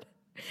shot.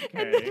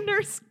 And the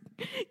nurse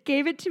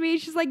gave it to me.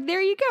 She's like,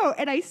 there you go.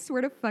 And I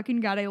swear to fucking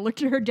God, I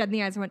looked at her dead in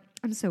the eyes and went,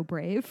 I'm so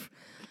brave.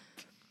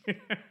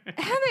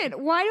 Emmett,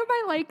 why do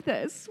I like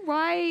this?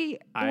 Why?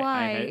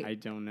 I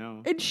don't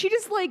know. And she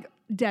just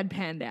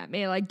deadpanned at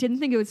me. Didn't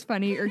think it was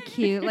funny or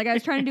cute. I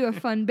was trying to do a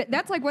fun bit.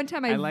 That's one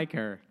time I like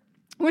her.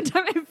 One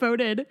time I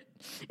voted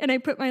and I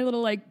put my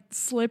little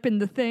slip in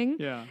the thing.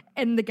 Yeah.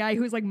 And the guy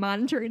who was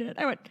monitoring it,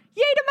 I went,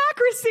 yay,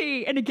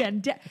 democracy. And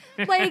again,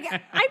 I'm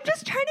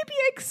just trying to be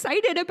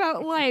excited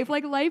about life.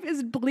 Life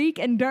is bleak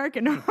and dark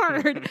and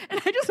hard. And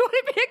I just want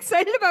to be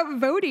excited about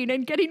voting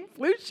and getting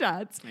flu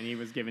shots. And he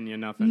was giving you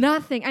nothing.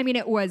 Nothing. I mean,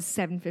 it was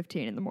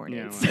 7:15 in the morning.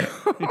 Yeah,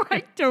 So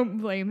I don't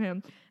blame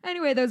him.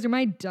 Anyway, those are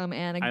my dumb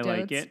anecdotes. I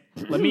like it.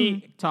 Let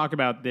me talk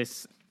about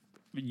this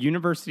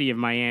University of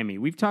Miami.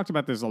 We've talked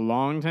about this a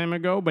long time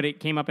ago, but it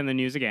came up in the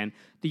news again.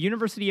 The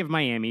University of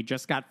Miami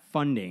just got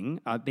funding.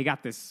 They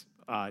got this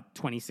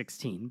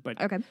 2016, but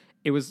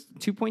it was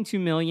 $2.2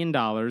 million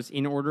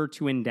in order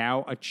to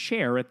endow a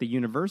chair at the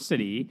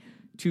university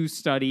to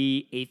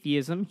study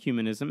atheism,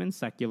 humanism, and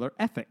secular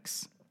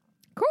ethics.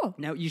 Cool.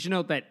 Now, you should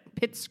note that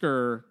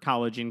Pitsker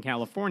College in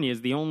California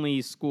is the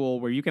only school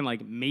where you can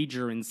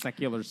major in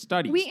secular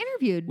studies. We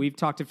interviewed. We've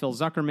talked to Phil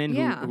Zuckerman,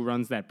 who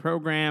runs that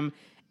program.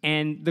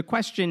 And the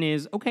question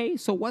is, okay,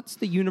 so what's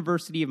the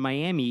University of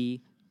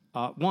Miami,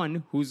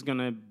 who's going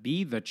to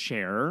be the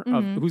chair,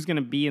 of who's going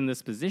to be in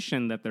this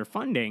position that they're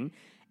funding,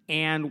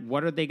 and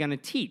what are they going to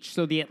teach?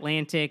 So The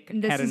Atlantic had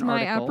an article. This is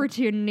my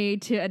opportunity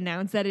to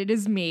announce that it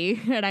is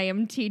me, and I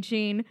am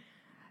teaching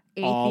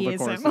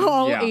atheism,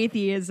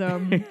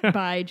 atheism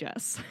by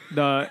Jess.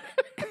 I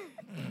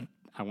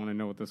want to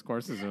know what those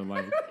courses are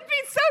like. It would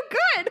be so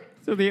good.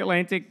 So The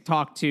Atlantic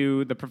talked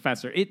to the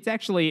professor. It's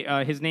actually,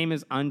 his name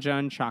is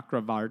Anjan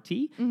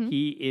Chakravarti.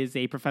 He is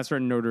a professor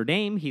at Notre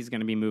Dame. He's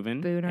going to be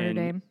moving. Boo, Notre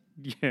Dame.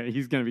 Yeah,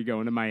 he's going to be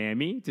going to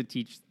Miami to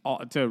teach,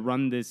 to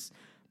run this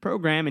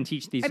program and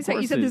teach these courses. I'm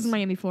sorry, you said this is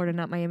Miami, Florida,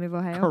 not Miami of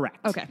Ohio?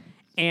 Correct. Okay.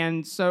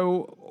 And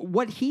so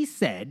what he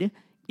said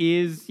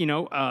is,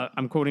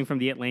 I'm quoting from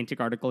the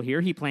Atlantic article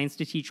here, he plans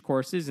to teach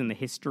courses in the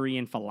history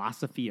and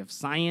philosophy of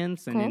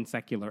science and in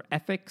secular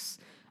ethics.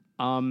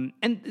 And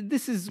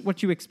this is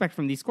what you expect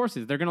from these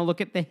courses. They're going to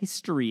look at the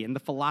history and the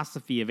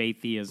philosophy of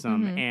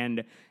atheism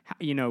and,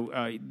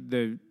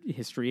 the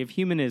history of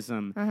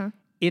humanism.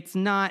 It's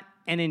not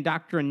an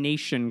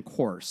indoctrination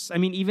course. I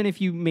mean, even if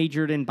you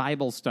majored in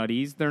Bible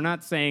studies, they're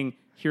not saying,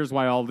 here's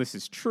why all this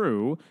is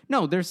true.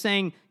 No, they're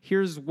saying,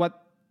 here's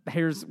what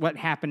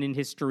happened in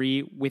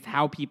history with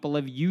how people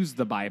have used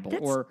the Bible.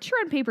 That's true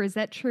on paper. Is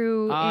that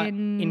true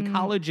in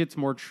college? It's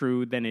more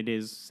true than it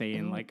is, say,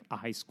 in a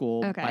high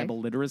school Bible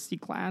literacy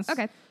class.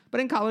 Okay. But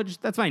in college,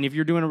 that's fine. If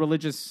you're doing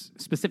a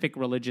specific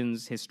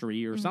religion's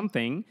history or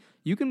something,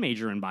 you can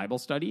major in Bible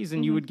studies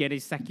and you would get a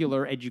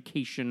secular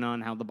education on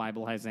how the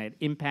Bible has had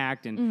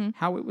impact and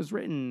how it was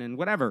written and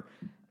whatever.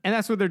 And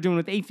that's what they're doing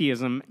with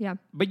atheism. Yeah.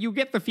 But you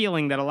get the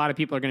feeling that a lot of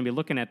people are going to be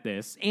looking at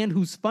this and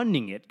who's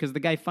funding it, because the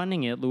guy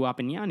funding it, Lou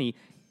Appignani,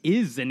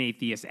 is an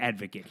atheist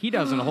advocate. He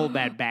doesn't hold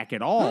that back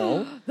at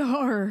all. The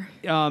horror.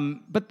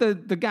 But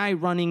the guy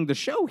running the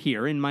show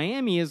here in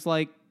Miami is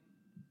like,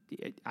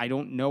 I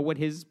don't know what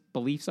his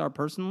beliefs are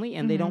personally,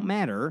 and they don't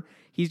matter.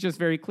 He's just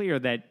very clear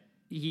that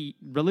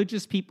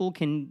religious people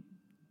can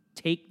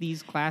take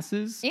these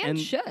classes And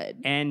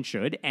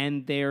should.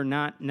 And they're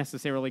not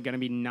necessarily going to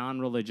be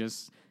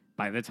non-religious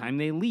by the time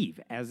they leave,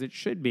 as it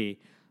should be.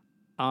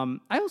 I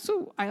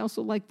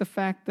also like the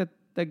fact that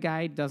the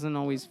guy doesn't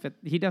always fit.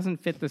 He doesn't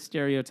fit the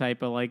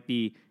stereotype of like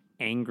the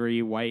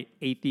angry white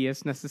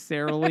atheist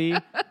necessarily.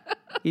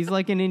 He's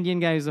like an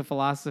Indian guy who's a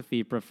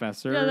philosophy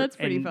professor. Yeah, that's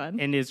pretty fun.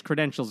 And his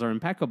credentials are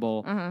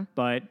impeccable.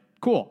 But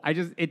cool.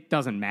 It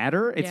doesn't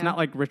matter. It's not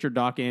like Richard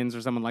Dawkins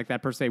or someone like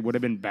that per se would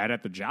have been bad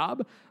at the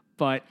job.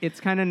 But it's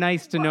kind of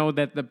nice to know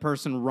that the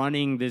person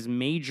running this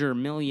major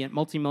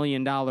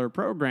multi-million-dollar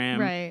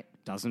program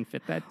doesn't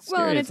fit that stereotype.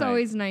 Well, and it's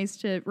always nice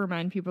to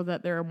remind people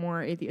that there are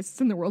more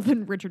atheists in the world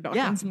than Richard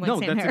Dawkins and like Sam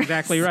that's Harris.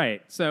 exactly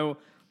right. So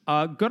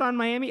good on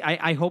Miami.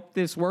 I hope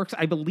this works.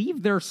 I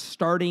believe they're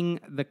starting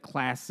the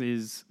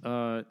classes.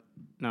 No,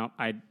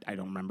 I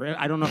don't remember.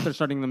 I don't know if they're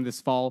starting them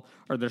this fall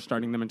or they're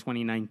starting them in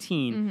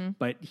 2019.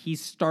 But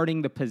he's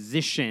starting the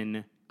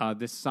position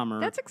this summer.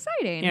 That's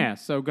exciting. Yeah,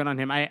 so good on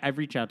him. I've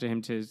reached out to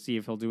him to see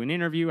if he'll do an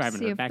interview. I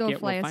haven't heard back yet.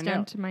 Fly We'll us find down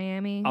out. to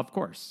Miami Of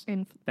course.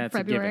 in That's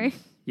February. a given.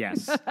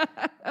 Yes.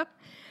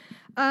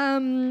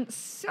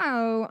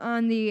 So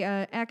on the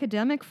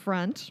academic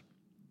front,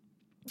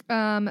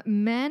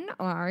 men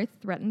are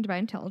threatened by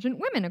intelligent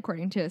women,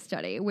 according to a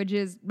study, which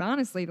is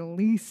honestly the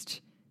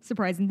least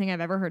surprising thing I've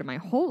ever heard in my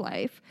whole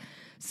life.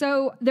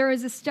 So there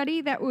was a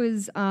study that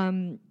was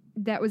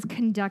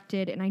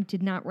conducted, and I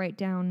did not write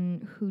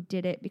down who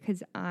did it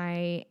because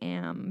I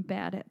am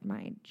bad at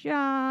my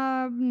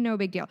job. No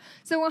big deal.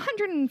 So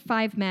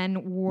 105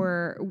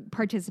 men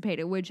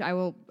participated, which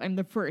I'm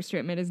the first to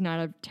admit is not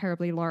a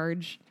terribly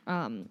large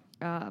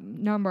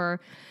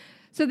number.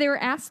 So they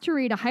were asked to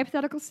read a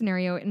hypothetical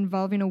scenario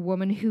involving a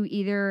woman who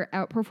either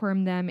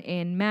outperformed them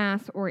in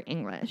math or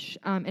English,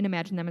 and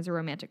imagine them as a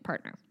romantic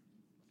partner.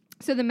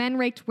 So the men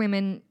ranked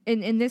women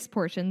in this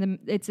portion.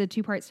 It's a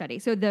two-part study.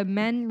 So the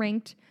men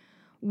ranked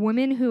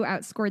women who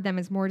outscored them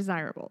as more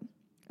desirable,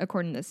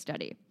 according to this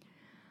study.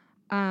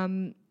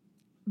 But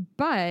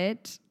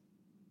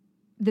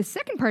the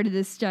second part of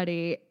this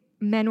study,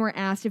 men were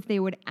asked if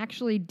they would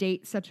actually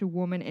date such a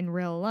woman in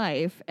real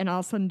life, and all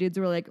of a sudden dudes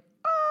were like,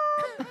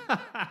 well.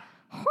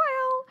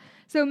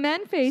 So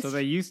men faced... So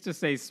they used to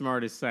say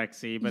smart is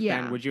sexy, but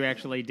then would you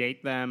actually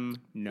date them?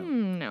 No.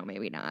 No,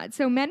 maybe not.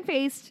 So men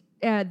faced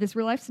this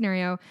real life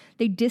scenario.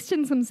 They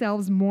distanced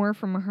themselves more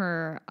from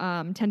her,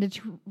 tended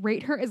to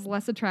rate her as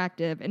less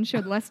attractive, and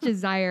showed less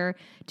desire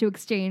to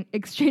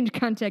exchange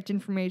contact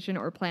information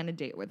or plan a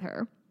date with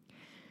her.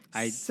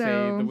 I'd say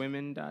the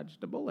women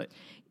dodged a bullet.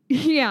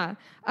 Yeah.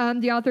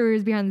 The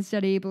authors behind the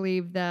study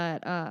believe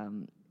that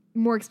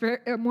more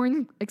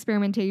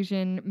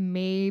experimentation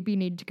may be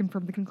needed to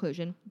confirm the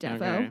conclusion. Defo.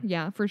 Okay.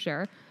 Yeah, for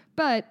sure.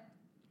 But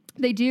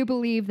they do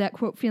believe that,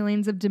 quote,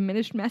 feelings of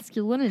diminished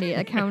masculinity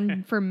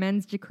account for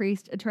men's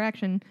decreased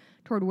attraction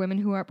toward women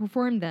who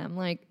outperform them.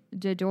 Like,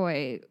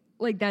 Dadoy.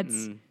 Like,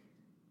 that's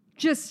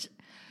just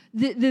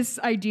this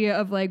idea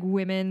of, like,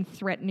 women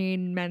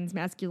threatening men's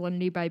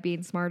masculinity by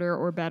being smarter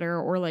or better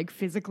or, like,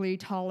 physically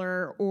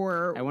taller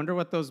or... I wonder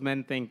what those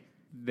men think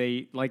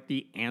the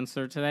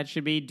answer to that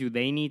should be. Do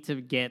they need to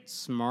get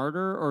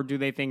smarter, or do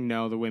they think,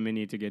 no, the women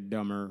need to get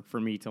dumber for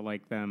me to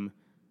like them?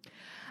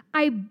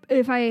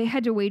 If I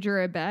had to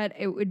wager a bet,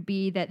 it would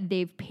be that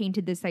they've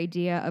painted this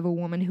idea of a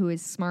woman who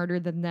is smarter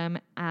than them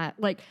at,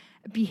 like,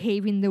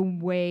 behaving the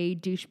way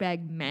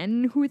douchebag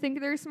men who think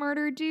they're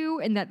smarter do,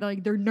 and that,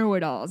 like, they're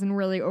know-it-alls and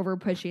really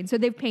over-pushing. So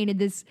they've painted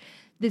this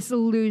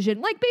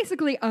illusion, like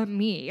basically a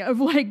me,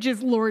 of like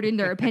just lording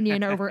their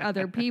opinion over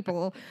other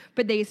people,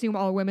 but they assume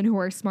all women who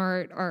are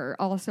smart are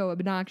also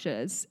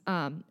obnoxious,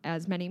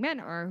 as many men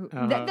are.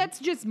 That's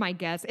just my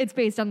guess. It's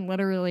based on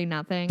literally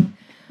nothing.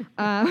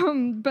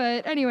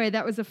 But anyway,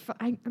 that was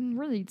I'm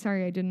really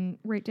sorry I didn't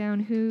write down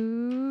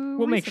who.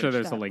 We'll make sure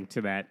researched there's a that. link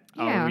to that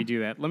when Yeah. we do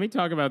that. Let me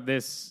talk about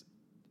this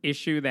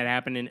issue that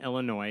happened in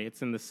Illinois.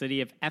 It's in the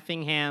city of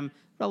Effingham,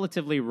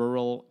 relatively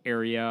rural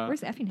area.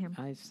 Where's Effingham?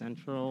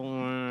 Central.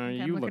 I'm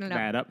You looking looked it up.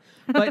 that up.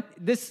 But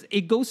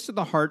it goes to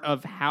the heart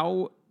of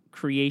how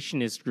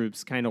creationist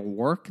groups kind of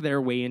work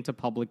their way into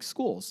public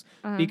schools.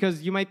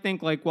 Because you might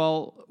think, like,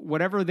 well,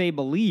 whatever they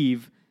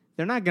believe,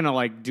 they're not going to,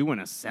 like, do an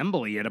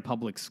assembly at a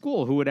public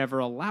school. Who would ever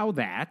allow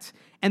that?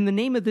 And the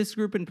name of this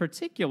group in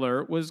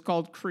particular was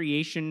called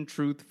Creation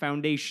Truth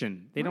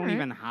Foundation. They don't right.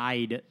 even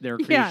hide their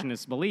Yeah.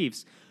 creationist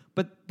beliefs.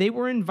 But they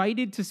were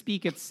invited to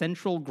speak at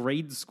Central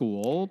Grade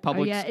School,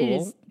 public It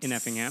school is in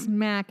Effingham.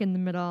 smack in the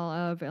middle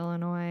of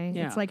Illinois.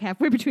 Yeah. It's like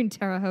halfway between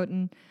Terre Haute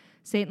and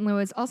St.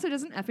 Louis. Also,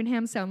 doesn't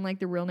Effingham sound like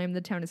the real name of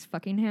the town is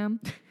Fuckingham?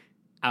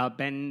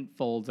 Ben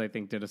Folds, I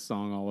think, did a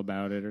song all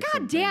about it. Or God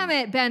something. damn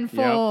it, Ben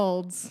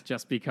Folds.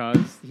 Just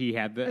because he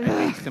had the I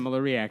think,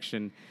 similar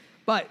reaction.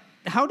 But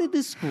how did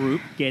this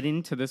group get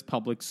into this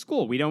public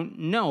school? We don't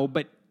know,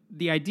 but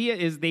the idea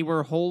is they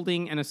were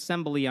holding an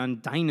assembly on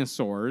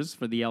dinosaurs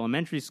for the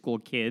elementary school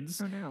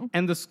kids. Oh, no.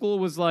 And the school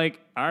was like,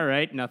 all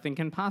right, nothing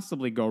can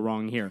possibly go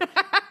wrong here.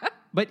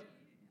 But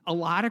a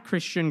lot of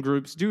Christian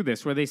groups do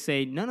this where they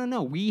say,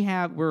 no,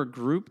 we're a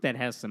group that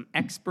has some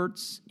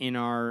experts in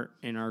our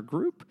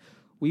group.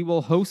 We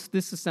will host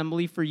this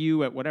assembly for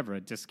you at whatever,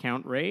 a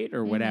discount rate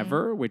or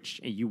whatever, which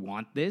you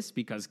want this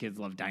because kids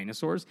love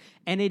dinosaurs.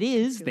 And it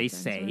is, they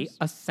say,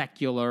 a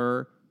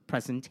secular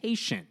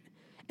presentation.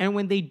 And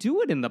when they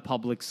do it in the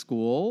public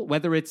school,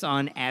 whether it's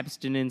on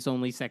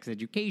abstinence-only sex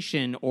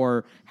education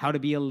or how to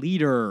be a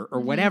leader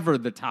or whatever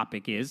the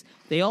topic is,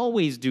 they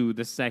always do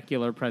the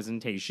secular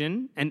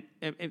presentation. And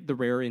the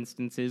rare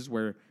instances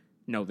where,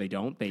 no, they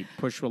don't. They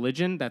push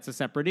religion. That's a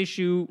separate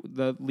issue.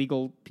 The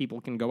legal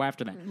people can go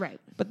after that. Right.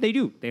 But they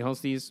do. They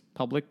host these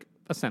public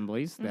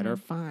assemblies that are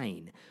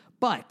fine.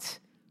 But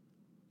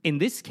in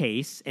this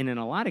case, and in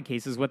a lot of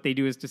cases, what they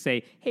do is to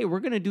say, hey, we're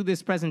going to do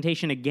this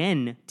presentation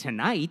again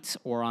tonight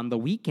or on the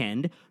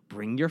weekend.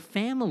 Bring your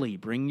family,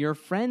 bring your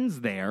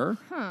friends there.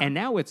 And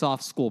now it's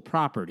off school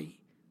property.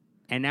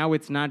 And now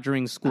it's not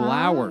during school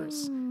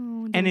hours.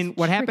 And in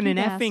what happened in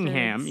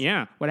Effingham,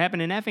 what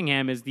happened in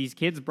Effingham is these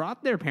kids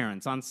brought their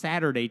parents on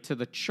Saturday to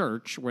the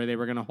church where they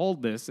were going to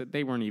hold this.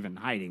 They weren't even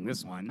hiding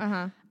this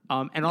one.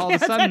 And all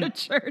of a sudden,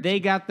 they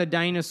got the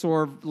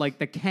dinosaur, like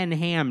the Ken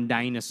Ham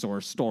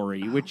dinosaur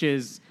story, which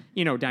is,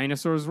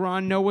 dinosaurs were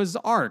on Noah's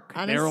Ark.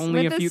 They're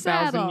only a few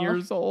thousand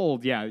years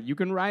old. Yeah, you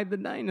can ride the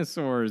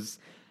dinosaurs.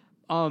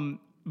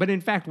 But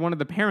in fact, one of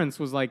the parents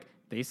was like,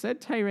 they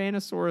said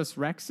Tyrannosaurus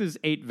rexes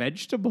ate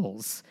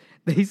vegetables.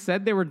 They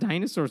said there were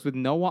dinosaurs with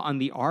Noah on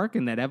the Ark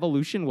and that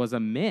evolution was a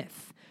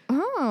myth.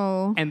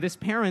 Oh. And this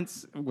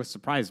parent was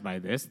surprised by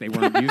this. They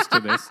weren't used to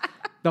this.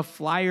 The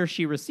flyer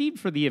she received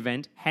for the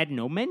event had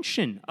no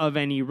mention of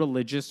any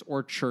religious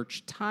or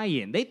church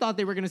tie-in. They thought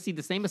they were going to see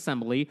the same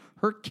assembly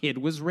her kid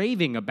was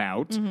raving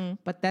about,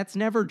 but that's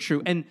never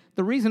true. And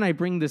the reason I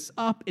bring this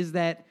up is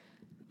that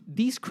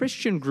these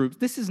Christian groups,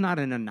 this is not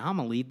an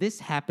anomaly. This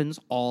happens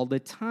all the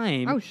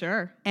time. Oh,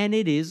 sure. And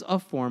it is a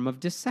form of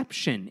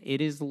deception.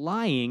 It is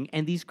lying,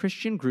 and these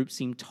Christian groups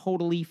seem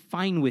totally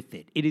fine with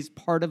it. It is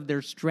part of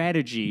their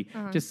strategy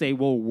to say,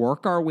 we'll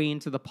work our way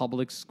into the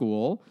public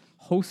school,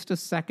 host a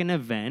second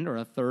event or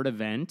a third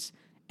event,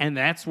 and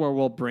that's where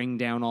we'll bring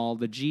down all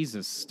the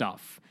Jesus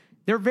stuff.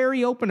 They're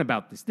very open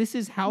about this. This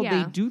is how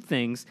they do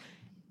things.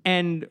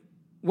 And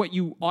what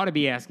you ought to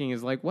be asking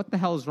is, like, what the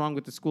hell is wrong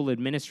with the school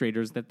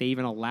administrators that they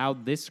even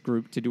allowed this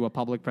group to do a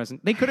public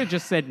present? They could have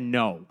just said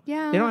no.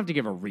 Yeah. They don't have to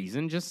give a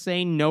reason. Just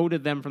say no to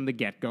them from the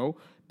get-go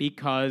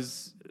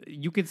because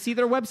you could see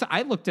their website.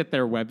 I looked at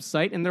their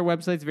website, and their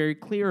website's very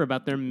clear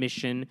about their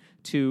mission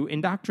to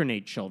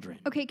indoctrinate children.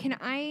 Okay, can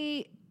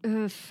I...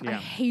 I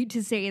hate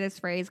to say this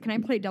phrase. Can I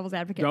play devil's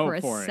advocate for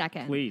a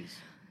second? Please.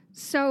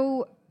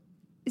 So,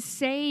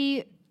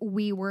 say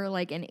we were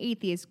like an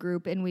atheist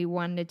group and we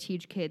wanted to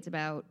teach kids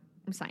about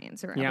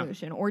science or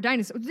evolution or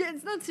dinosaurs.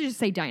 Let's just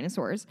say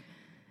dinosaurs.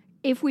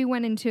 If we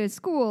went into a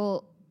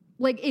school,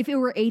 like if it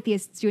were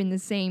atheists doing the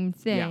same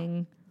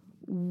thing...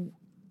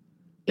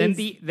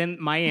 Then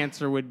my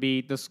answer would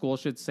be the school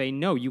should say,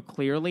 no, you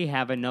clearly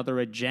have another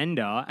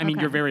agenda. I mean,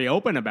 you're very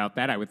open about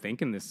that, I would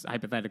think, in this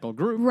hypothetical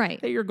group. Right.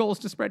 That your goal is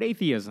to spread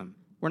atheism.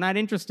 We're not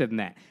interested in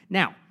that.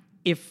 Now,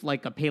 if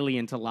like a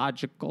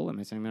paleontological, am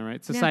I saying that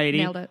right,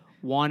 society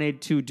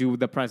wanted to do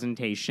the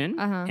presentation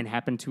and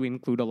happened to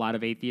include a lot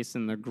of atheists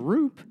in the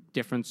group,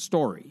 different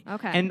story.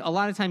 Okay. And a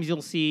lot of times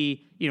you'll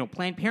see,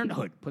 Planned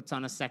Parenthood puts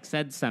on a sex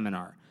ed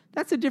seminar.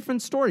 That's a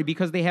different story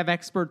because they have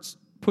experts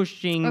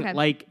pushing,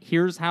 like,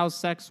 here's how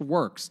sex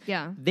works.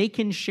 Yeah. They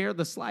can share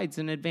the slides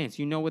in advance.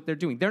 You know what they're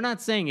doing. They're not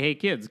saying, hey,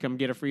 kids, come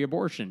get a free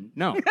abortion.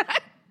 No.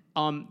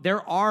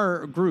 There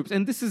are groups,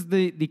 and this is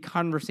the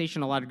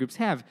conversation a lot of groups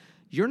have.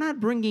 You're not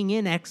bringing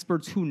in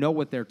experts who know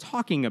what they're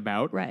talking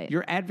about. Right.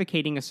 You're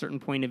advocating a certain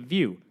point of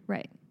view.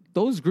 Right.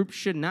 Those groups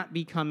should not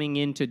be coming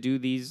in to do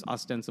these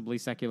ostensibly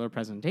secular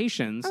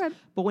presentations. Okay.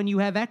 But when you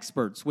have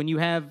experts, when you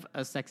have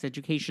sex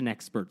education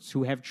experts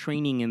who have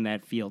training in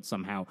that field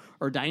somehow,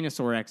 or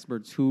dinosaur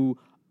experts who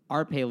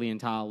are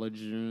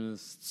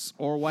paleontologists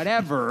or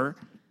whatever,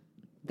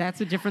 that's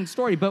a different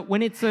story. But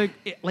when it's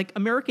like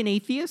American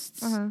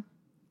atheists,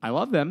 I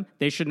love them.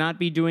 They should not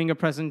be doing a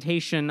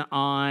presentation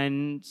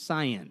on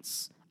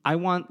science. I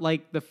want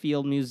like the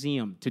Field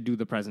Museum to do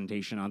the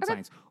presentation on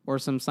science or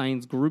some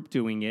science group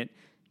doing it.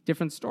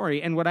 Different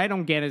story. And what I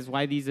don't get is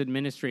why these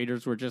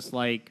administrators were just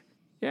like,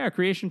 yeah,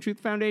 Creation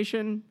Truth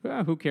Foundation,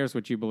 who cares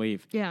what you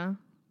believe? Yeah.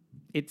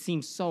 It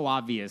seems so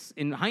obvious.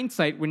 In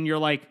hindsight, when you're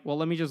like, well,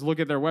 let me just look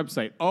at their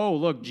website. Oh,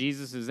 look,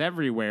 Jesus is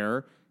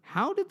everywhere.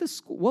 How did the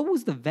school, what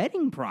was the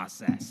vetting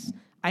process?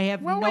 I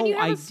have no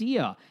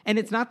idea. And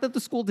it's not that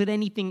the school did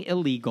anything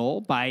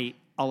illegal by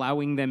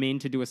allowing them in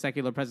to do a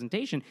secular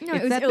presentation. No, it's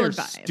it was that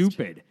ill-advised. they're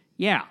stupid.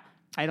 Yeah.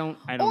 I don't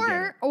get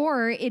it.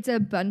 Or it's a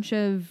bunch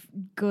of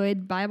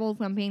good Bible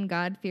thumping,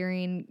 God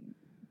fearing,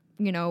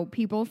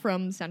 people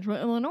from Central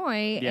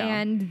Illinois,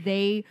 and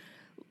they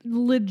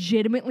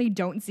legitimately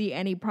don't see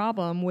any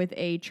problem with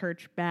a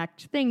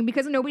church-backed thing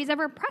because nobody's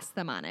ever pressed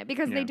them on it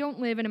because they don't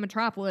live in a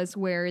metropolis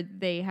where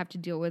they have to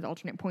deal with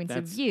alternate points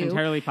of view. That's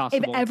entirely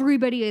possible. If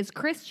everybody is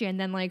Christian,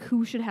 then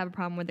who should have a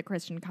problem with a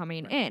Christian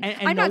coming in?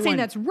 And I'm not saying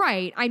that's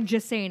right. I'm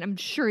just saying I'm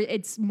sure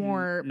it's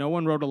more... No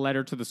one wrote a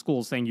letter to the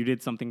school saying you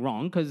did something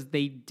wrong because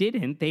they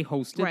didn't. They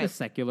hosted the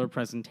secular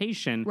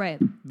presentation.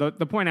 Right.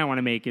 The point I want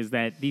to make is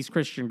that these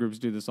Christian groups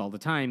do this all the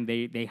time.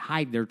 They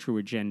hide their true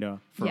agenda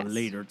for a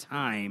later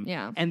time.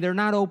 Yeah. And they're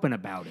not open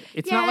about it.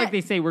 It's not like they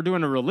say, we're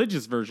doing a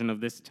religious version of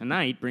this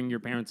tonight. Bring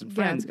your parents and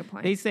friends. That's a good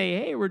point. They say,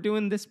 hey, we're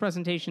doing this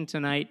presentation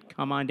tonight.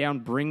 Come on down.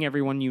 Bring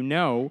everyone you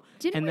know.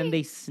 Then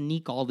they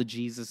sneak all the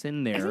Jesus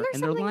in there.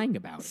 And they're lying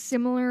about it.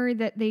 Similar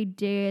that they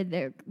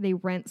did. They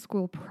rent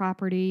school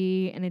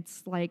property, and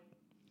it's like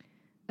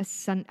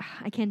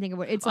I can't think of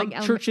what it's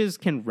like. Churches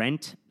can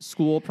rent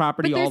school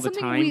property all the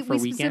time for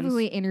weekends. We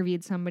specifically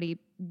interviewed somebody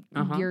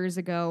years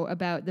ago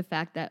about the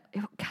fact that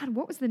God,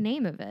 what was the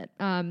name of it?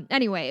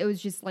 Anyway, it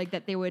was just like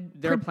that they would.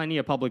 There are plenty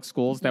of public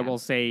schools that will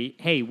say,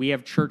 "Hey, we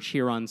have church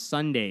here on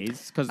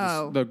Sundays because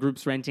the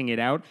group's renting it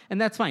out," and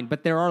that's fine.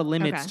 But there are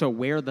limits to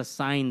where the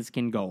signs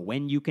can go,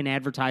 when you can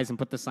advertise and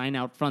put the sign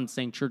out front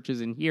saying church is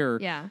in here.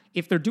 Yeah.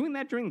 If they're doing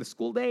that during the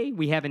school day,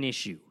 we have an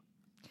issue.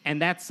 And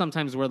that's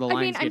sometimes where the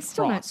lines get crossed. I'm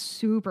still not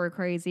super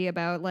crazy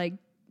about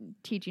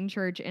teaching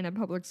church in a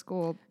public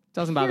school.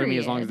 Doesn't bother me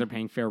as long as they're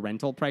paying fair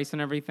rental price and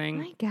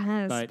everything. I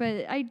guess,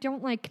 but I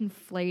don't like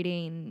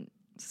conflating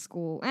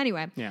school.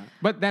 Anyway. Yeah,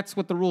 but that's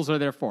what the rules are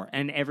there for,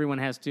 and everyone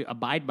has to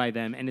abide by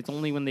them, and it's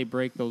only when they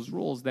break those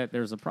rules that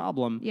there's a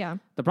problem. Yeah.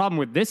 The problem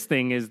with this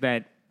thing is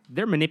that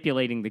they're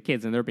manipulating the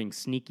kids and they're being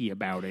sneaky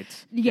about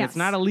it. Yes. It's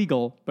not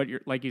illegal, but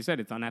like you said,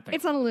 it's unethical.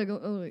 It's not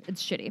illegal.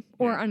 It's shitty.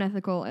 Or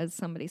unethical, as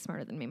somebody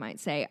smarter than me might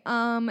say.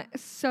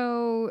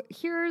 So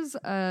here's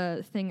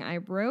a thing I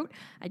wrote.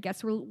 I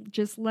guess we're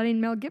just letting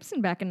Mel Gibson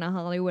back into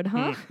Hollywood,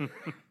 huh?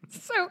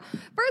 So,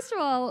 first of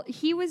all,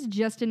 he was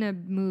just in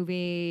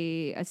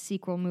a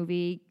sequel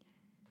movie,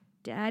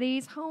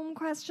 Daddy's Home, ?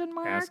 Asking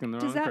the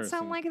Does wrong that person.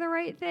 sound like the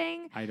right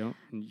thing?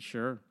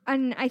 Sure.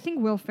 And I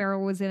think Will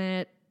Ferrell was in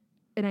it,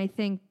 and I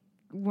think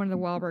one of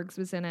the Wahlbergs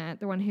was in it,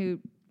 the one who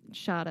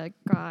shot a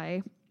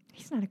guy.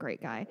 He's not a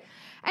great guy.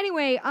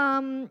 Anyway,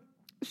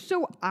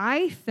 so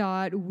I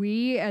thought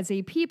we as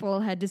a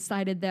people had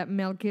decided that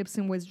Mel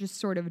Gibson was just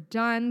sort of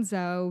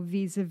donezo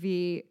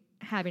vis-a-vis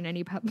having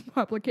any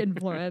public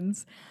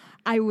influence.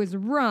 I was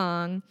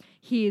wrong.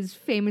 He is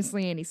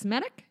famously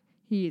anti-Semitic.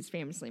 He is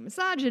famously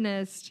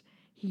misogynist.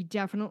 He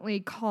definitely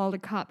called a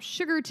cop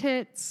sugar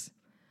tits.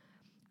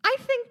 I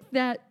think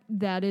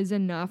that is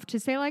enough to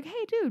say,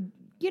 hey, dude,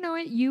 you know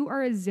what? You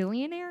are a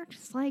zillionaire.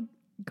 Just,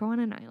 go on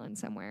an island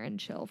somewhere and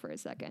chill for a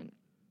second.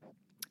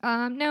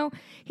 No,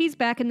 he's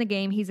back in the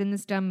game. He's in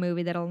this dumb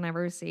movie that I'll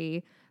never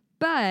see.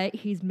 But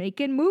he's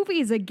making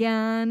movies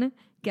again.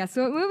 Guess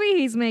what movie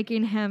he's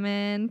making,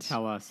 Hammond?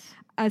 Tell us.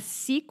 A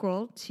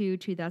sequel to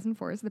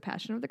 2004's The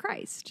Passion of the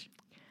Christ.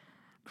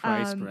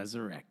 Christ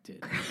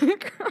Resurrected.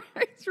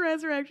 Christ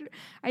Resurrection.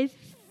 I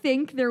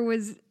think there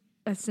was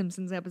a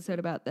Simpsons episode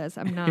about this.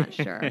 I'm not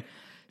sure.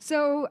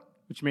 So...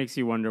 Which makes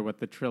you wonder what's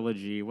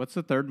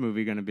the third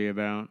movie going to be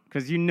about?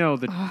 Because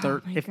the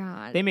third,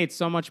 God. They made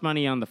so much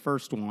money on the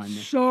first one.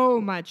 So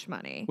much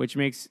money. Which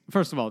makes,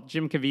 first of all,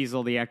 Jim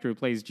Caviezel, the actor who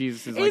plays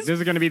Jesus, is this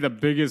is going to be the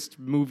biggest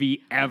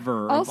movie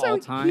ever of all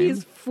time. Also,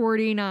 he's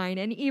 49,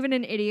 and even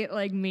an idiot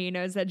like me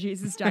knows that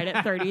Jesus died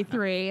at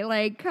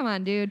 33. Come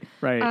on, dude.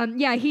 Right.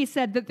 Yeah, he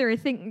said that there are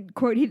things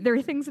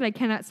that I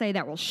cannot say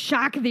that will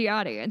shock the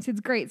audience. It's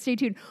great. Stay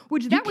tuned.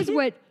 Which that was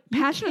what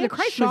Passion of the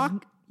Christ was.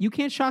 You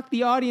can't shock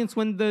the audience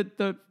when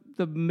the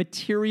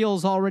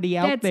material's already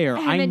out there.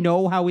 I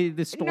know how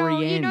the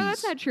story ends.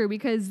 That's not true,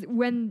 because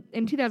in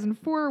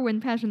 2004,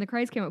 when Passion of the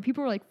Christ came out,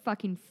 people were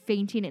fucking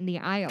fainting in the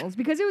aisles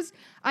because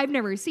I've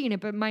never seen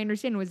it, but my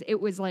understanding was it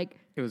was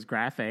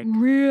graphic.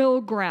 Real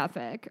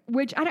graphic,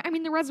 which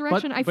the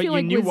resurrection, but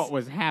you knew what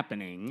was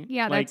happening.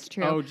 Yeah, that's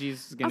true. Oh,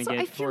 Jesus is going to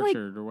get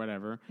tortured or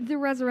whatever. The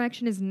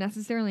resurrection is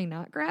necessarily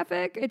not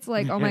graphic. It's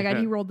oh my God,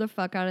 he rolled the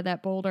fuck out of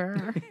that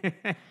boulder.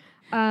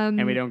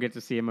 And we don't get to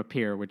see him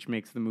appear, which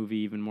makes the movie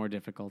even more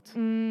difficult.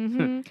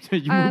 Mm-hmm. So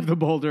you move the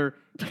boulder,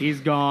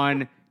 he's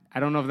gone. I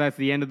don't know if that's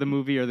the end of the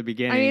movie or the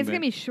beginning. It's going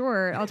to be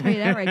short. I'll tell you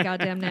that right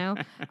goddamn now.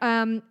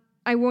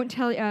 I won't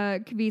tell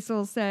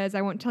Caviezel says,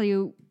 I won't tell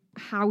you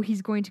how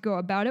he's going to go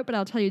about it, but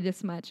I'll tell you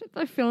this much.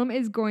 The film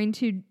he's going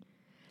to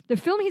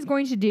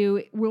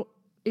do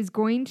is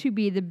going to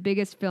be the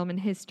biggest film in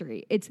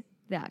history. It's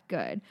that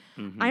good.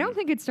 Mm-hmm. I don't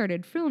think it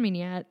started filming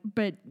yet,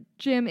 but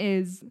Jim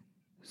is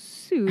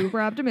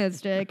super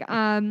optimistic.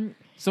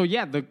 So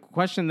yeah, the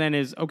question then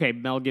is, okay,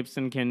 Mel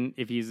Gibson can,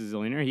 if he's a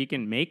zillionaire, he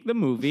can make the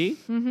movie.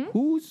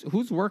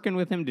 Who's working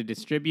with him to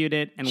distribute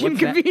it? And Jim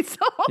what's that?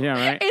 Caviezel.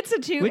 Yeah, right. It's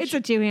a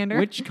two-hander.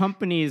 Which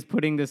company is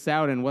putting this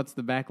out, and what's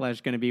the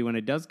backlash going to be when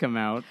it does come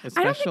out?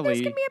 Especially, I don't think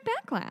there's going to be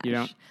a backlash. You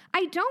don't?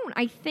 I don't.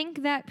 I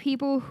think that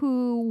people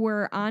who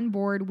were on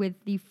board with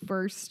the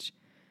first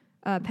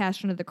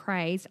Passion of the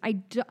Christ, I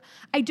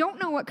don't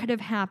know what could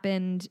have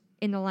happened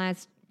in the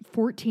last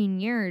 14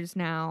 years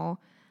now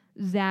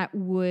that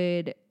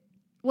would...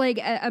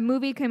 Like, a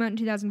movie came out in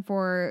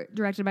 2004,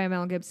 directed by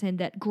Mel Gibson,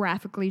 that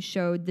graphically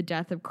showed the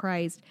death of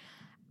Christ.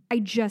 I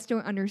just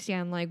don't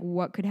understand, like,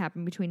 what could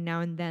happen between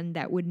now and then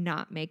that would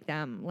not make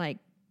them, like,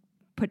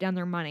 put down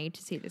their money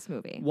to see this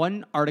movie.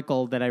 One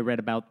article that I read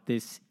about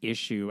this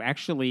issue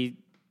actually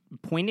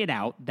pointed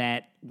out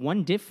that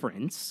one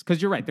difference,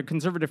 because you're right, the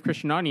conservative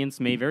Christian audience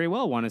may very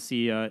well want to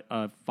see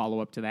a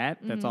follow-up to that.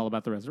 That's all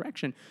about the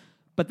resurrection.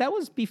 But that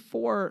was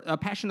before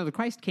Passion of the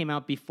Christ came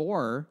out,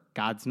 before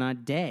God's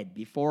Not Dead,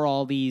 before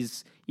all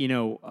these,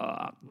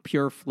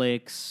 pure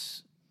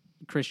flicks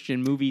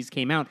Christian movies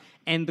came out.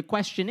 And the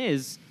question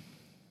is,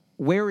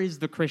 where is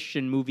the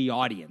Christian movie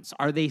audience?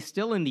 Are they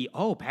still in the,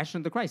 Passion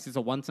of the Christ is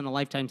a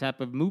once-in-a-lifetime type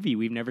of movie,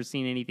 we've never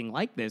seen anything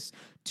like this,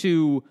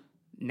 to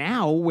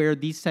now where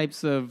these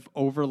types of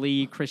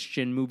overly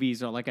Christian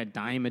movies are like a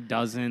dime a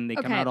dozen, they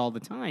come out all the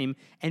time,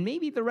 and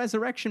maybe the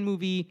resurrection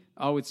movie,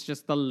 it's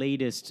just the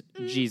latest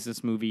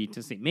Jesus movie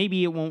to see.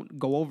 Maybe it won't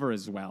go over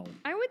as well.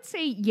 I would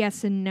say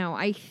yes and no.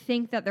 I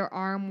think that there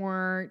are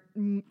more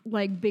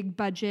like big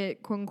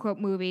budget, quote unquote,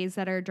 movies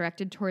that are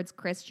directed towards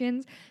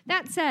Christians.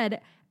 That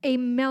said, a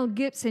Mel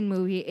Gibson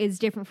movie is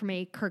different from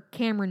a Kirk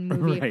Cameron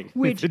movie, right.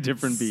 which, it's a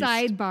different beast.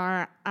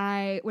 Sidebar,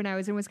 when I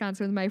was in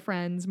Wisconsin with my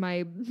friends,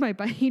 my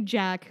buddy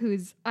Jack,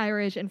 who's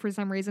Irish and for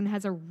some reason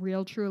has a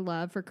real true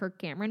love for Kirk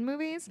Cameron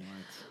movies.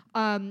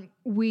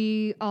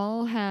 We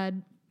all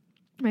had,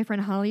 my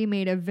friend Holly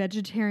made a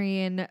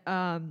vegetarian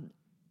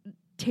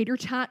tater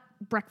tot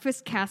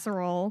breakfast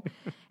casserole,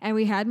 and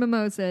we had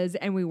mimosas,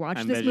 and we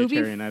watched this movie. I'm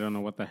vegetarian. I don't know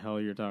what the hell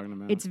you're talking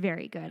about. It's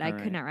very good. I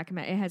could not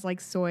recommend it. It has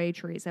like soy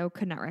chorizo.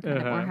 Could not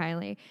recommend it more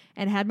highly.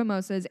 And had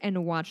mimosas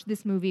and watched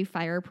this movie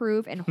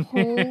Fireproof, and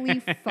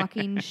holy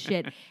fucking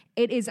shit,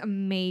 it is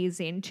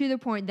amazing, to the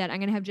point that I'm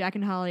going to have Jack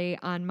and Holly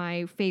on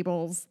my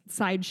Fables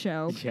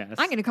sideshow. Yes.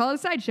 I'm going to call it a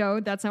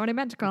sideshow. That's not what I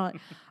meant to call it.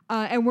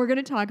 And we're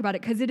going to talk about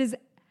it because it is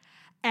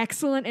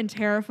excellent and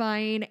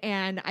terrifying,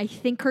 and I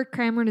think Kirk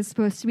Cameron is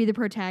supposed to be the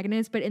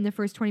protagonist, but in the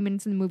first 20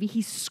 minutes of the movie,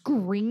 he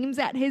screams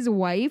at his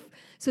wife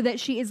so that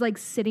she is like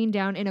sitting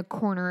down in a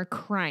corner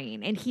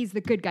crying, and he's the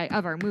good guy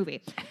of our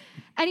movie.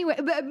 Anyway,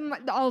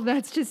 but all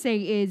that's to say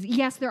is,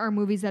 yes, there are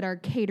movies that are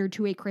catered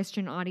to a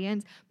Christian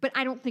audience, but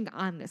I don't think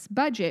on this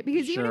budget,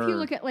 because even if you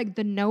look at like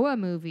the Noah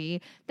movie,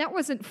 that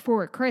wasn't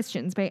for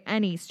Christians by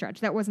any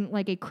stretch. That wasn't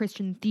like a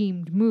Christian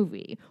themed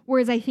movie,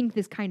 whereas I think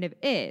this kind of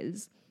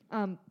is.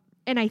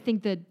 And I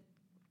think that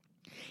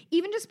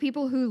even just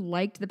people who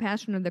liked The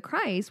Passion of the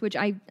Christ, which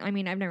I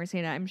mean, I've never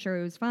seen it. I'm sure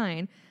it was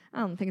fine.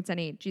 I don't think it's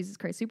any Jesus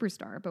Christ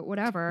Superstar, but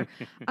whatever.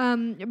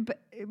 But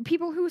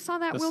people who saw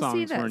that will see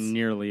this. The songs weren't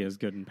nearly as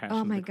good in Passion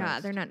of the Christ. Oh my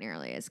God, they're not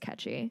nearly as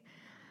catchy.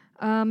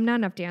 Not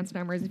enough dance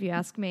numbers, if you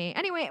ask me.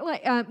 Anyway,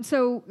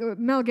 so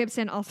Mel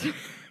Gibson also,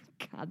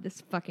 God,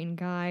 this fucking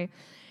guy.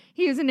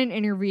 He was in an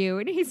interview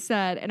and he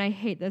said, and I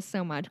hate this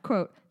so much,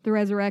 quote, "The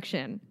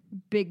resurrection,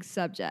 big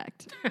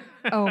subject."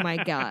 Oh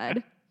my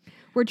God.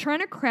 "We're trying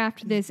to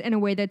craft this in a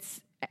way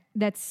that's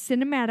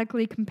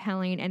cinematically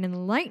compelling and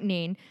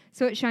enlightening,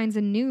 so it shines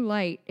a new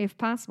light, if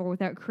possible,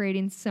 without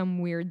creating some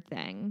weird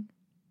thing."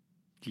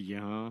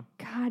 Yeah.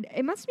 God,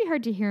 it must be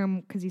hard to hear him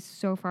because he's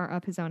so far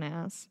up his own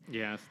ass.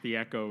 Yes, the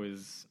echo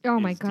is. Oh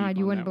my is God, deep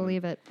you on wouldn't that one.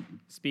 believe it.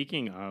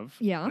 Speaking of,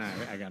 Yeah.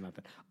 Nah, I got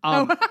nothing.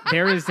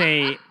 There is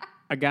a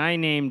guy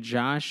named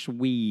Josh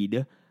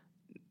Weed,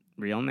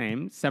 real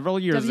name, several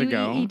years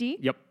ago. W-E-E-D?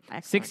 Yep.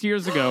 Excellent. 6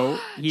 years ago.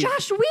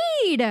 Josh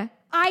Weed!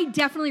 I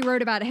definitely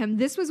wrote about him.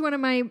 This was one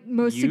of my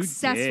most You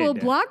successful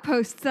did. blog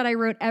posts that I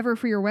wrote ever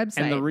for your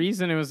website. And the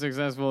reason it was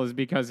successful is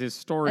because his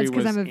story That's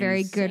was because I'm a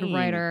very good insane.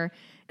 writer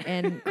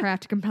and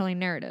craft a compelling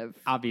narrative.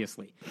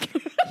 Obviously.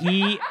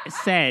 He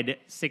said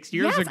 6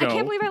 years Yes, I ago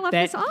can't believe I left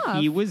that this off.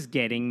 he was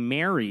getting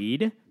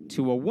married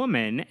to a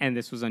woman, and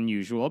this was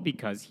unusual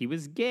because he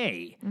was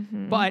gay.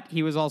 Mm-hmm. But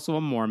he was also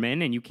a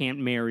Mormon, and you can't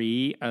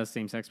marry a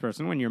same-sex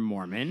person when you're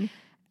Mormon.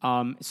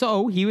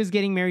 So he was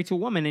getting married to a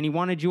woman, and he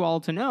wanted you all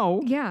to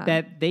know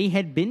that they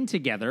had been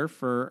together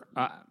for...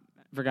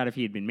 forgot if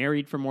he had been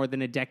married for more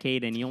than a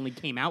decade, and he only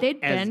came out They'd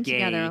as been gay.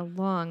 together a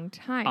long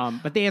time.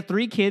 But they had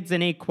 3 kids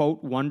and a,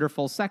 quote,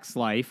 wonderful sex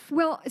life.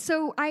 Well,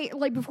 so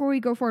before we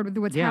go forward with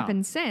what's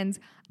happened since,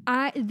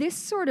 this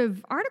sort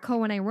of article,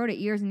 when I wrote it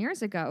years and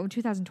years ago,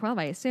 2012,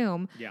 I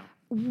assume,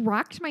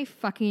 rocked my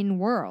fucking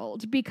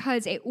world,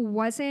 because it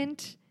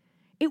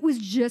was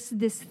just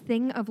this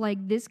thing of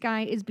like, this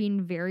guy is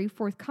being very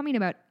forthcoming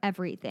about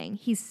everything.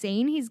 He's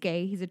saying he's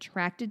gay, he's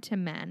attracted to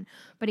men,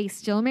 but he's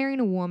still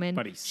marrying a woman.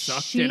 But he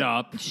sucked it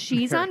up.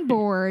 She's on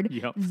board.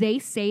 Yep. They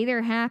say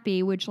they're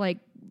happy, which, like,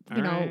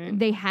 you know, right.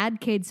 they had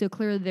kids, so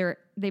clearly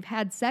they've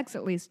had sex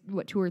at least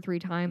 2 or 3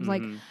 times.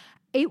 Like,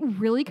 it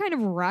really kind of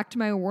rocked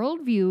my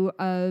worldview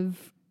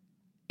of,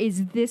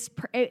 is this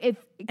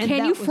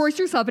can you force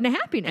yourself into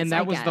happiness? And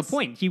that was the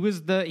point. He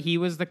was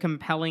the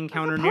compelling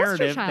counter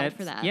narrative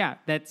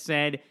that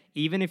said,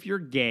 even if you're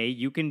gay,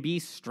 you can be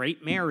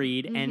straight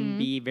married and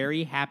be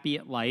very happy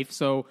at life.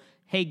 So,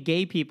 hey,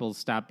 gay people,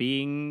 stop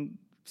being.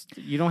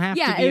 You don't have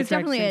to be. Yeah, it was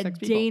definitely a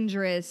people.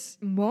 dangerous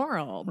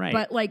moral. Right.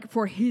 But like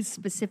for his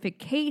specific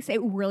case, it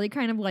really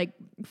kind of like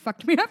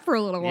fucked me up for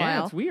a little while.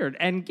 Yeah, it's weird.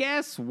 And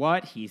guess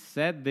what he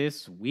said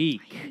this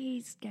week?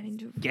 He's getting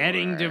divorced.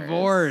 Getting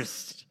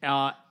divorced.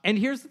 And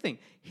here's the thing.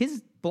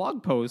 His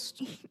blog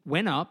post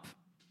went up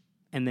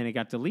and then it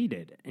got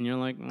deleted. And you're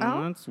like,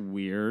 that's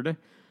weird.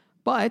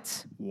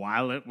 But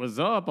while it was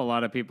up, a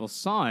lot of people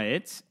saw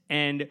it.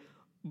 And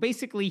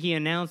basically he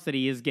announced that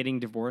he is getting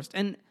divorced.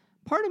 And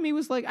part of me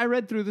was like, I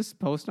read through this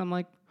post and I'm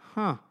like,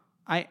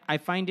 I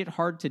find it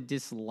hard to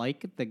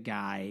dislike the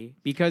guy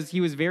because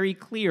he was very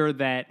clear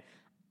that,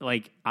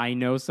 like, I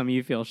know some of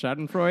you feel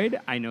schadenfreude.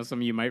 I know some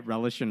of you might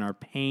relish in our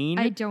pain.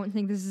 I don't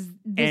think this is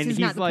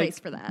not the place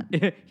for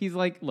that. He's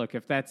like, look,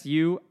 if that's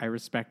you, I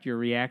respect your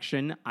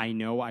reaction. I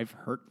know I've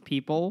hurt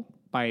people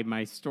by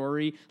my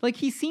story. Like,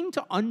 he seemed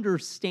to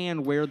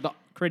understand where the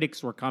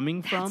critics were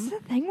coming from.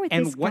 That's the thing with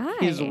and this what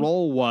guy. his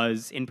role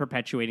was in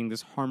perpetuating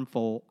this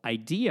harmful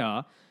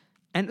idea.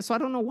 And so I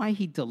don't know why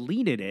he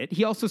deleted it.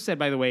 He also said,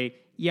 by the way,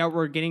 yeah,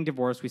 we're getting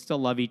divorced. We still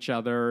love each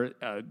other.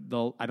 I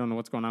don't know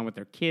what's going on with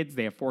their kids.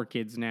 They have 4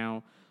 kids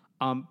now.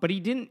 But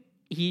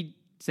he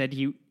said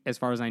as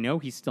far as I know,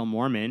 he's still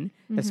Mormon.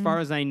 As far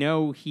as I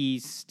know, he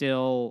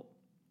still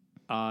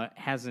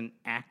hasn't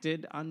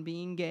acted on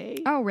being gay.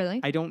 Oh, really?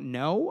 I don't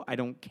know. I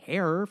don't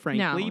care,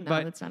 frankly. No,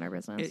 but that's not our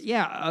business.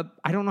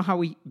 I don't know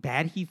how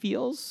bad he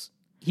feels.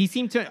 He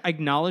seemed to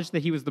acknowledge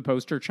that he was the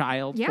poster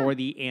child for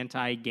the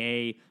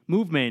anti-gay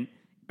movement,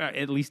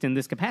 at least in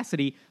this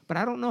capacity, but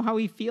I don't know how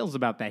he feels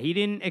about that. He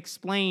didn't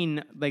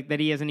explain like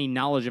that he has any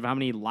knowledge of how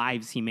many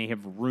lives he may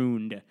have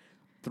ruined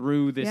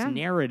through this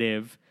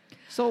narrative.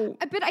 So,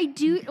 but I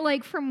do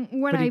like from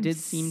what he did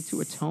seem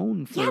to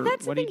atone for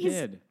what he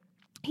did.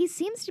 He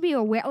seems to be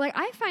aware. Like,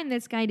 I find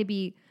this guy to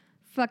be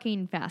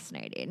fucking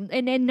fascinating,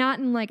 and not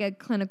in like a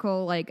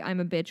clinical like I'm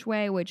a bitch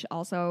way, which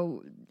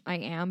also I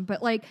am,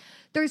 but like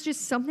there's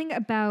just something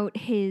about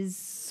his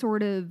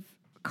sort of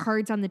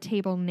cards on the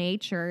table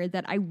nature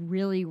that I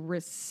really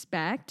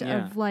respect.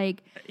 Of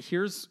like,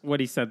 here's what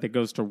he said that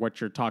goes to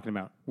what you're talking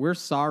about. We're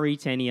sorry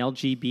to any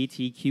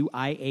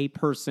LGBTQIA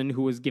person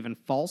who was given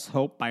false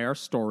hope by our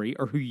story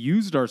or who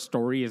used our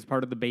story as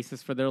part of the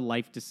basis for their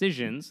life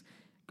decisions.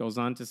 Goes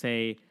on to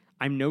say,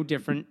 I'm no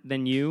different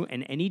than you,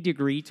 and any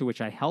degree to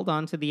which I held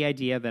on to the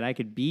idea that I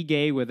could be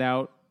gay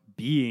without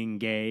being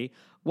gay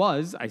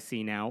was, I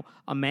see now,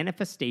 a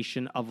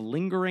manifestation of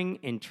lingering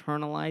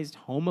internalized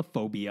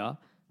homophobia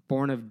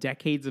born of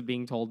decades of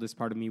being told this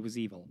part of me was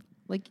evil.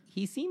 Like,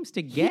 he seems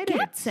to get he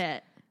gets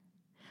it.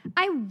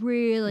 I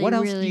really, what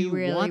else really, do you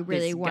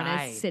really want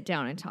to sit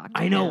down and talk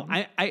to I know.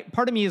 him. I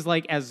part of me is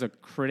like, as a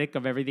critic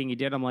of everything he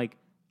did, I'm like,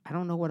 I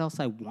don't know what else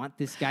I want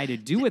this guy to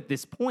do at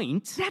this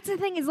point. That's the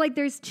thing, is like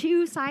there's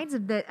 2 sides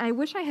of that. I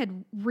wish I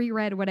had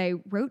reread what I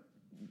wrote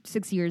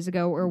 6 years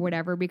ago or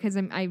whatever, because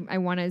I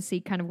want to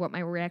see kind of what my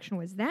reaction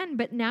was then.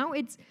 But now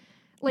it's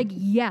like,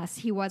 yes,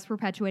 he was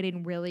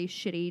perpetuating really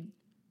shitty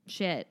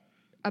shit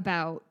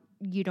about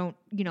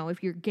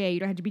if you're gay, you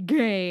don't have to be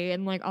gay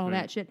and like all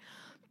that shit.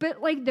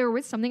 But like there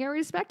was something I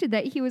respected,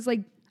 that he was like,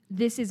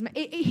 this is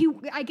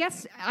I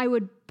guess I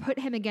would put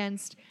him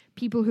against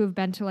people who have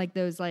been to like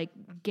those like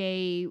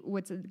gay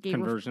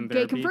conversion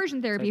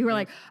therapy who are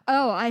like,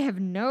 oh, I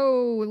have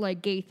no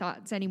like gay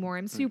thoughts anymore.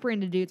 I'm super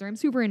into dudes, or I'm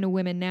super into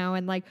women now,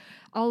 and like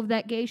all of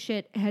that gay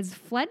shit has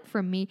fled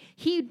from me.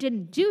 He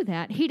didn't do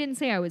that. He didn't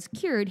say I was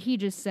cured. He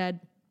just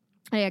said,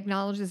 I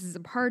acknowledge this is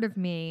a part of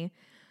me,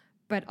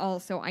 but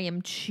also I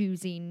am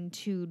choosing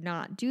to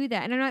not do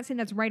that. And I'm not saying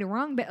that's right or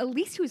wrong, but at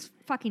least he was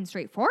fucking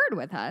straightforward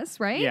with us,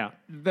 right? Yeah.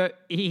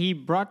 He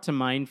brought to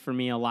mind for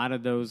me a lot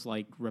of those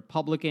like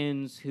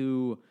Republicans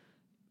who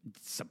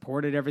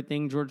supported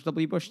everything George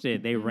W. Bush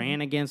did. They ran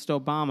against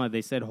Obama.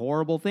 They said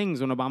horrible things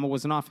when Obama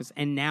was in office.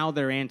 And now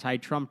they're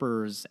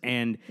anti-Trumpers.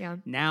 And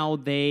now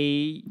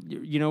they,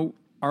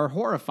 are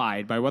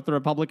horrified by what the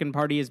Republican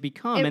Party has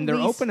become, and they're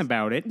open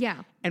about it.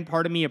 Yeah. And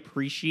part of me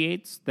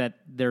appreciates that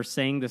they're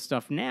saying this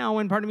stuff now,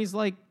 and part of me is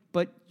like,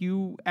 but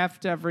you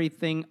effed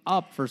everything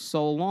up for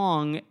so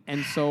long,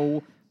 and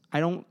so I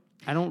don't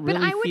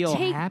really feel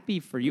happy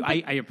for you.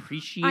 I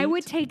appreciate. I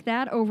would take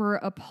that over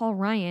a Paul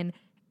Ryan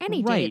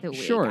any day of the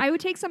week. Sure. I would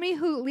take somebody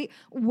who,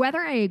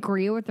 whether I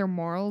agree with their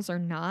morals or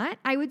not,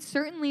 I would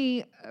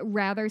certainly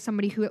rather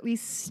somebody who at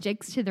least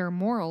sticks to their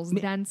morals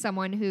than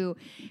someone who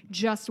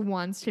just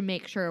wants to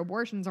make sure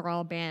abortions are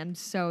all banned,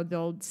 so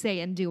they'll say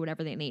and do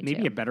whatever they need to.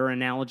 Maybe a better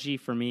analogy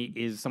for me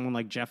is someone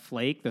like Jeff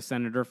Flake, the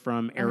senator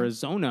from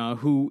Arizona,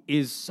 who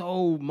is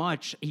so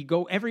much,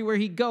 everywhere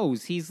he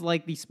goes, he's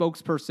like the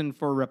spokesperson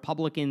for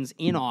Republicans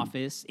in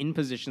office, in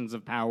positions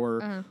of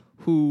power,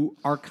 who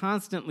are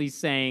constantly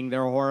saying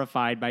they're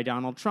horrified by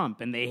Donald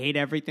Trump and they hate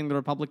everything the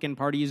Republican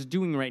Party is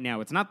doing right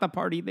now. It's not the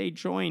party they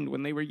joined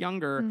when they were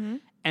younger.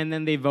 And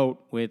then they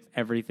vote with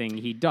everything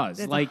he does.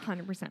 That's like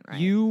 100%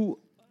 right.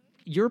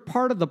 You're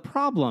part of the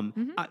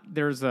problem.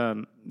 There's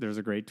a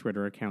great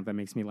Twitter account that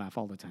makes me laugh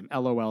all the time.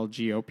 LOL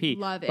GOP.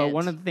 Love But it.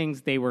 one of the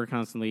things they were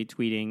constantly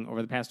tweeting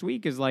over the past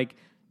week is like,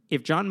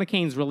 if John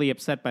McCain's really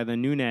upset by the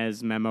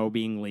Nunes memo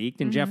being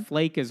leaked and Jeff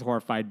Flake is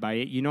horrified by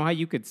it, you know how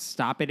you could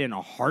stop it in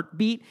a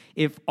heartbeat?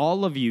 If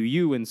all of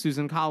you and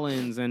Susan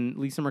Collins and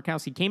Lisa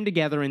Murkowski came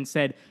together and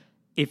said,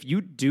 if you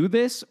do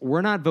this,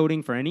 we're not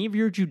voting for any of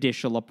your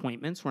judicial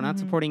appointments. We're not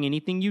supporting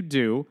anything you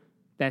do.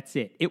 That's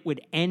it. It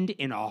would end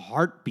in a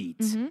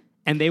heartbeat.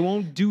 And they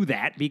won't do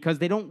that because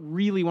they don't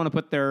really want to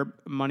put their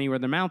money where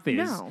their mouth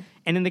is. No.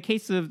 And in the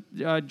case of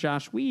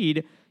Josh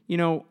Weed, you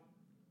know,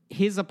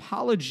 his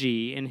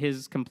apology and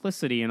his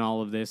complicity in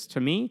all of this, to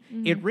me,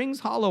 it rings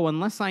hollow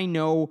unless I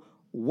know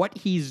what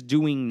he's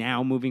doing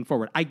now moving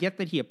forward. I get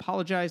that he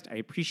apologized. I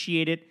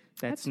appreciate it.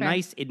 That's fair.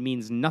 nice. It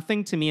means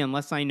nothing to me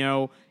unless I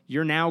know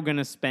you're now going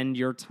to spend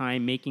your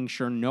time making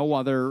sure no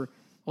other...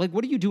 Like,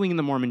 what are you doing in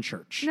the Mormon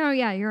church? No,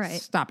 yeah, you're right.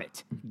 Stop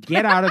it.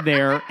 Get out of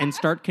there and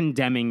start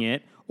condemning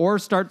it. Or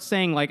start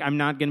saying, like, I'm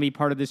not going to be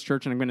part of this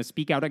church and I'm going to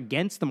speak out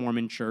against the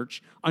Mormon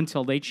church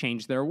until they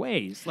change their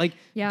ways. Like,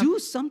 do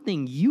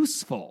something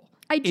useful.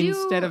 I do,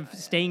 instead of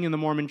staying in the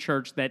Mormon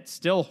church that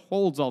still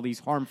holds all these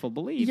harmful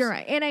beliefs. You're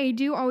right. And I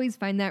do always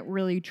find that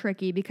really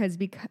tricky because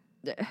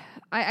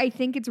I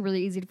think it's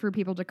really easy for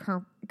people to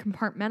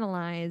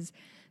compartmentalize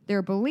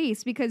their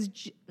beliefs because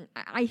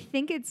I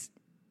think it's...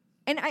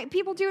 And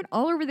people do it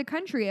all over the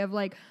country of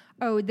like,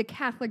 oh, the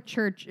Catholic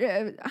Church,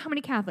 how many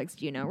Catholics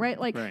do you know, right?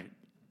 Like,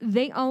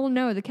 they all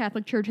know the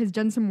Catholic Church has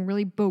done some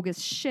really bogus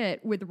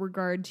shit with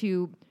regard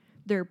to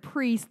their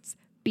priests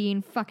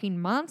being fucking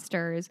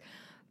monsters.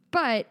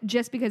 But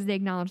just because they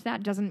acknowledge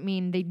that doesn't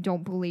mean they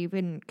don't believe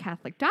in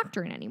Catholic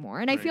doctrine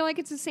anymore. And I feel like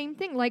it's the same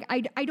thing. Like,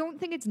 I don't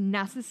think it's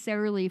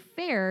necessarily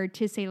fair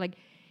to say, like,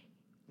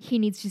 he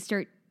needs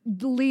to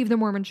leave the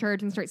Mormon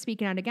church and start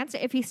speaking out against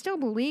it. If he still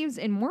believes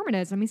in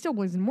Mormonism, he still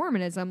believes in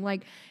Mormonism.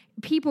 Like,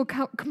 people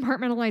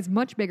compartmentalize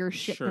much bigger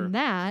shit than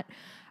that.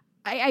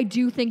 I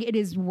do think it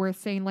is worth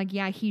saying, like,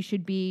 yeah, he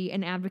should be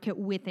an advocate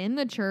within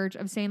the church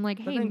of saying, like,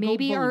 hey,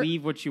 maybe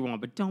believe what you want,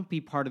 but don't be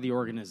part of the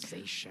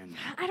organization.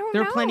 I don't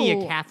know. There are plenty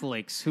of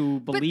Catholics who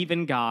believe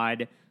in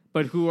God,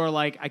 but who are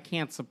like, I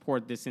can't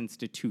support this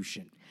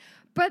institution.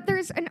 But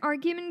there's an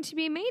argument to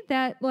be made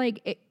that,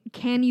 like,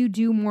 can you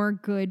do more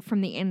good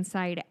from the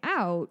inside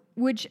out?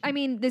 Which, I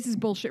mean, this is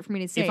bullshit for me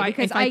to say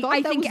because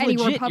I think any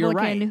legit,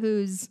 Republican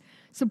who's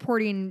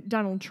supporting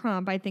Donald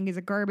Trump, I think, is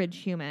a garbage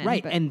human.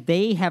 Right, and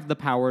they have the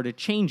power to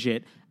change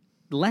it.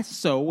 Less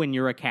so when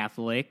you're a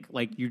Catholic,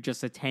 like you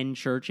just attend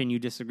church and you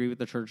disagree with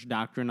the church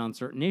doctrine on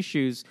certain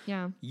issues.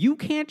 Yeah. You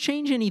can't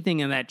change anything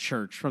in that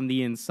church from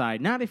the inside.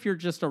 Not if you're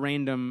just a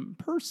random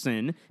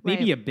person.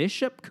 Maybe a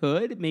bishop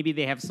could. Maybe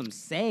they have some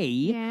say.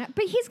 Yeah,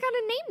 but he's got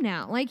a name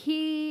now. Like,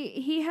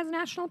 he has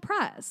national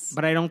press.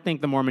 But I don't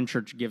think the Mormon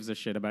church gives a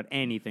shit about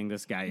anything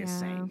this guy is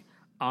saying.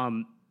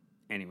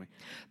 Anyway.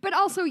 But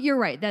also, you're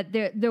right that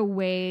the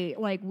way,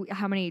 like,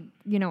 how many,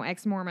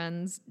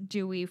 ex-Mormons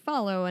do we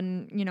follow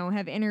and,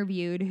 have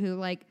interviewed who,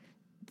 like,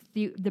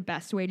 the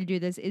best way to do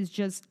this is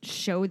just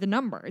show the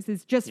numbers.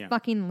 Is just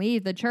fucking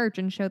leave the church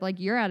and show,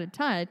 like, you're out of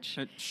touch.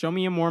 Show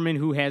me a Mormon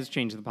who has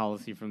changed the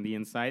policy from the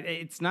inside.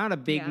 It's not a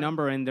big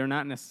number, and they're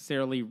not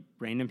necessarily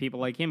random people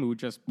like him who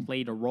just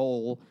played a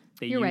role.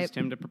 They used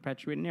him to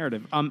perpetuate a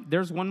narrative.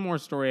 There's one more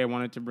story I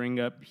wanted to bring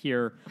up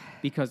here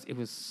because it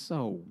was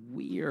so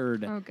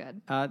weird. Oh,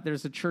 good.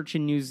 There's a church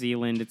in New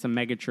Zealand. It's a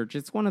mega church.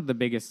 It's one of the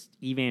biggest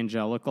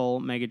evangelical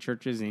mega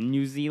churches in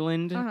New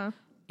Zealand.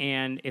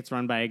 And it's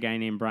run by a guy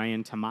named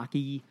Brian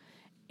Tamaki.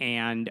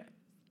 And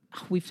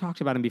we've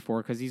talked about him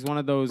before because he's one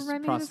of those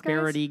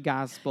prosperity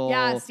gospel.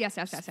 Yes.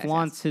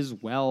 Flaunts his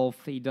wealth.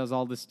 He does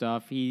all this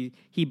stuff. He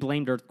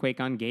blamed earthquake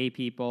on gay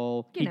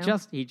people. He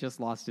just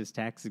lost his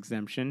tax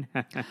exemption.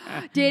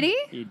 Did he?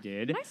 He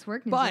did. Nice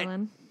work, New But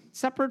Zealand.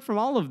 separate from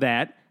all of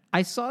that,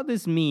 I saw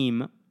this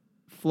meme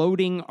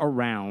floating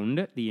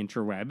around the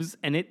interwebs,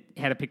 and it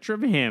had a picture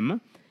of him.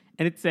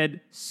 And it said,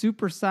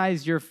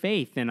 supersize your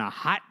faith in a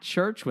hot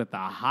church with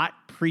a hot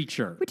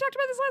preacher. We talked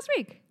about this last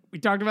week. We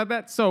talked about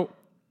that? So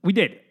we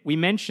did. We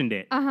mentioned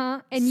it.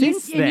 And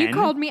Since you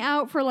called me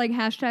out for, like,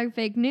 hashtag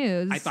fake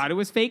news. I thought it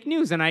was fake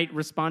news, and I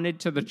responded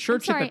to the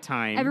church at the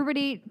time.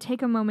 Everybody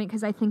take a moment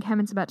because I think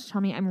Kevin's about to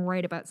tell me I'm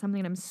right about something,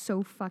 and I'm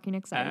so fucking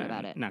excited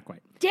about it. Not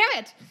quite. Damn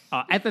it!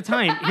 At the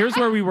time, here's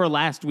where we were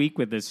last week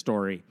with this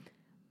story.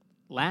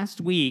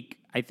 Last week,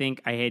 I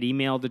think I had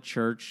emailed the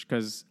church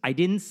because I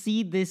didn't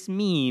see this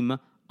meme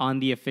on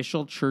the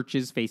official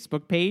church's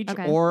Facebook page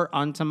or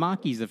on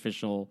Tamaki's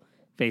official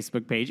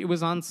Facebook page. It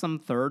was on some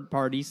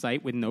third-party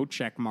site with no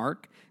check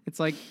mark. It's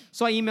like,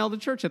 so I emailed the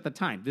church at the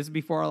time. This is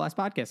before our last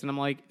podcast. And I'm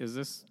like, is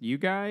this you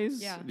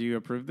guys? Yeah. Do you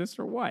approve this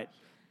or what?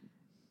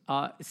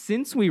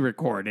 Since we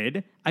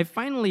recorded, I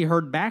finally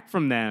heard back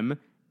from them.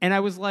 And I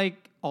was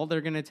like, all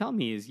they're going to tell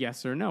me is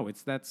yes or no.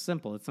 It's that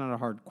simple. It's not a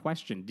hard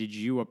question. Did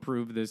you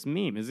approve this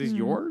meme? Is this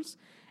yours?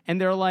 And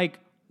they're like,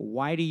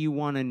 why do you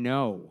want to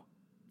know?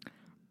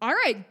 All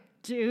right,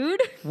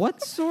 dude.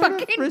 What sort of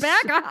fucking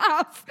back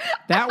off?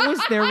 That was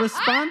their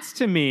response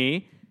to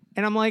me.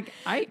 And I'm like,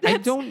 I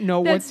don't know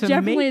what to make of this. That's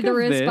definitely the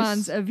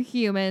response of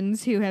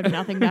humans who have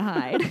nothing to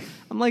hide.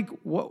 I'm like,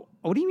 what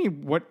do you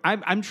mean? What?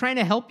 I'm trying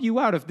to help you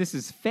out. If this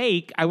is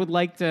fake, I would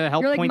like to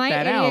help You're like, point my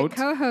that idiot out.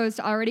 co-host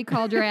already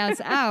called your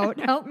ass out.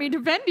 Help me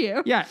defend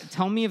you. Yeah,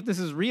 tell me if this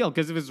is real,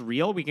 because if it's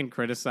real, we can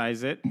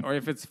criticize it. Or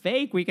if it's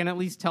fake, we can at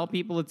least tell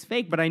people it's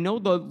fake. But I know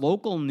the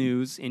local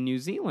news in New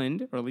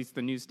Zealand, or at least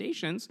the news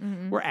stations,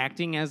 were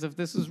acting as if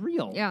this is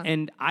real. Yeah.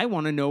 And I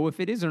want to know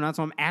if it is or not,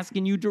 so I'm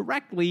asking you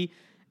directly.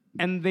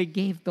 And they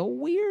gave the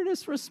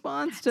weirdest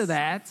response to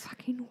that.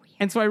 Fucking weird.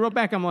 And so I wrote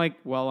back, I'm like,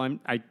 well,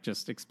 I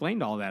just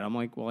explained all that. I'm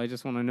like, well, I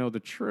just want to know the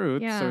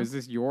truth. Yeah. So is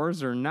this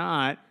yours or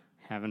not?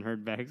 Haven't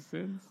heard back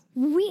since.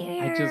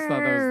 Weird. I just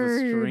thought that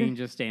was the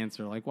strangest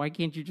answer. Like, why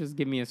can't you just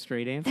give me a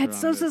straight answer? That's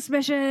so on this?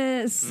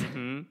 suspicious.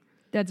 Mhm.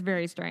 That's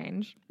very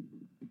strange.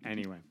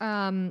 Anyway,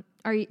 Do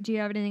you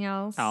have anything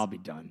else? I'll be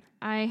done.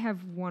 I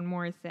have one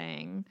more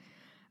thing.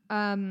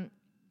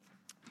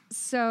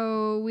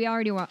 So we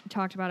already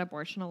talked about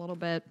abortion a little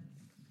bit.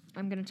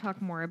 I'm going to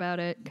talk more about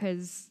it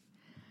because,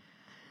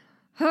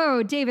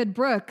 David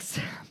Brooks,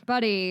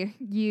 buddy,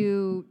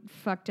 you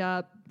fucked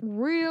up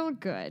real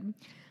good.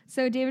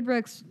 So David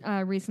Brooks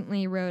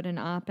recently wrote an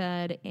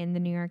op-ed in the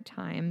New York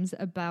Times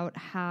about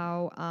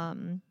how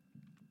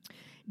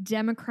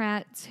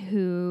Democrats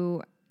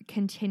who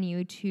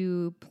continue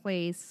to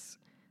place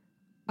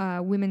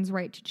women's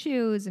right to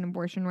choose and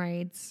abortion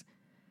rights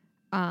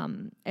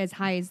as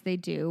high as they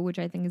do, which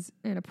I think is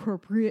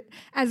inappropriate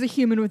as a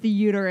human with a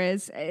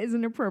uterus, is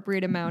an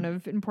appropriate amount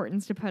of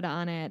importance to put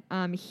on it.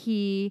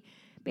 He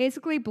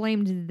basically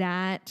blamed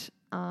that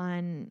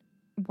on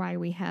why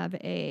we have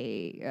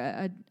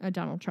a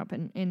Donald Trump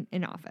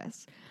in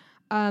office.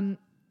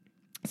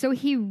 So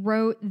he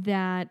wrote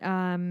that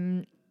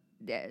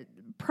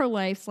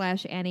pro-life /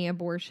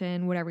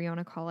 anti-abortion, whatever you want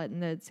to call it,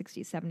 in the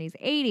 60s, 70s,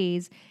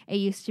 80s, it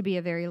used to be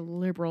a very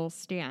liberal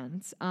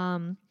stance.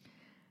 But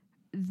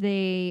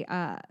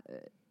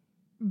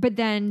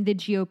then the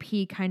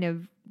GOP kind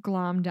of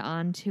glommed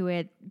onto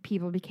it.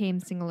 People became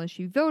single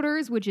issue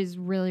voters, which is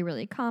really,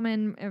 really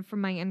common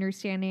from my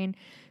understanding.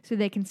 So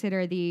they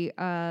consider the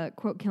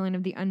quote killing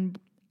of the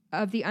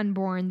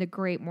unborn the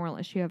great moral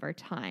issue of our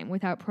time.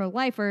 Without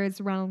pro-lifers,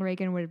 Ronald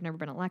Reagan would have never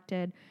been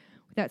elected.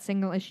 Without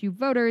single issue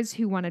voters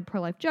who wanted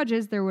pro-life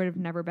judges, there would have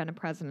never been a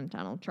president,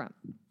 Donald Trump.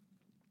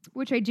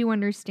 Which I do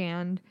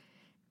understand.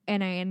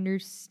 And I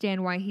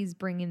understand why he's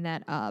bringing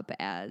that up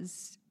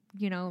as,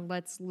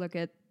 let's look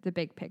at the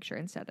big picture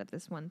instead of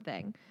this one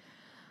thing.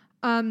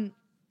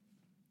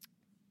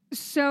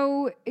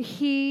 So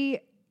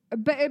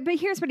but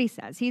here's what he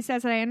says. He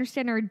says that I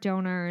understand our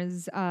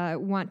donors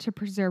want to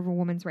preserve a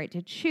woman's right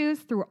to choose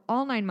through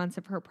all 9 months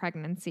of her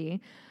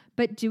pregnancy.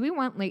 But do we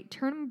want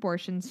late-term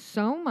abortion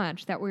so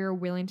much that we are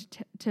willing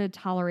to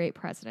tolerate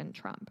President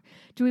Trump?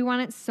 Do we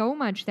want it so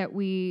much that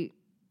we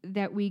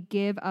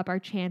give up our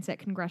chance at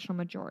congressional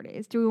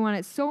majorities? Do we want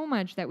it so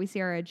much that we see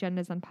our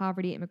agendas on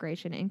poverty,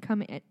 immigration,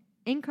 income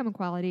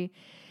equality,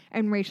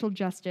 and racial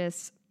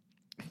justice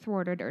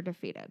thwarted or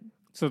defeated?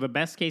 So the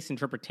best case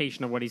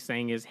interpretation of what he's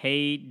saying is,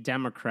 hey,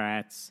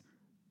 Democrats,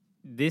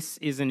 this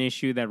is an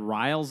issue that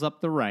riles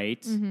up the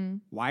right. Mm-hmm.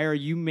 Why are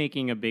you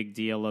making a big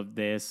deal of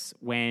this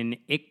when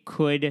it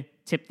could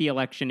tip the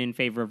election in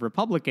favor of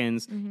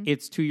Republicans? Mm-hmm.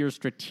 It's to your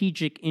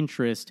strategic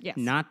interest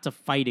not to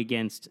fight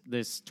against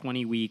this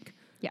 20-week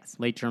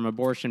late-term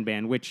abortion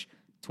ban, which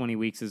 20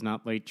 weeks is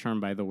not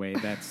late-term, by the way.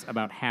 That's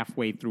about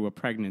halfway through a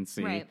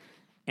pregnancy. Right.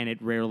 And it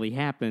rarely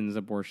happens,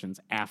 abortions,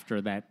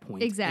 after that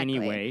point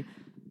anyway.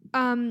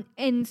 And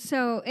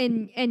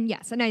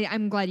yes, and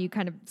I'm glad you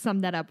kind of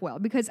summed that up well,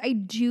 because I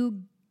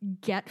do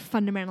get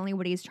fundamentally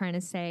what he's trying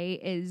to say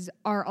is,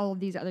 are all of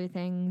these other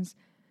things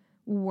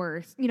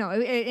worth,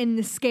 in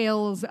the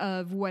scales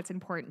of what's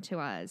important to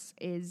us,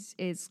 is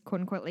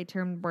quote unquote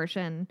late-term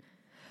abortion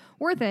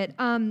worth it?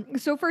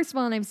 So first of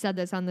all, and I've said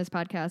this on this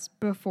podcast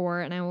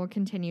before, and I will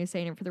continue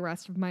saying it for the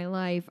rest of my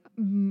life,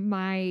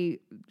 my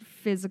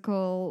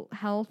physical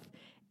health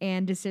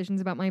and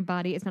decisions about my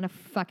body is not a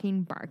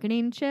fucking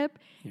bargaining chip.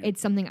 Yeah. It's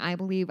something I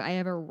believe I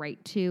have a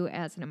right to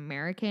as an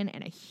American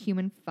and a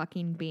human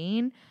fucking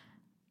being.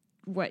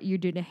 What you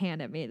do to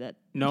hand at me that...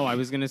 No, I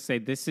was going to say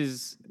this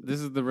is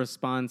the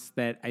response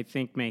that I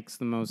think makes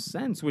the most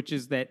sense, which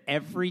is that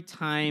every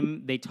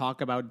time they talk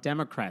about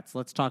Democrats,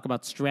 let's talk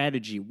about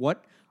strategy.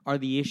 What are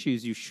the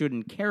issues you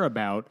shouldn't care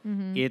about?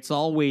 Mm-hmm. It's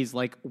always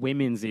like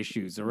women's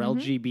issues or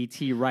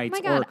LGBT rights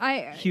or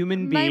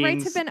human beings. My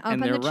rights have been up on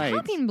the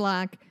chopping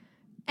block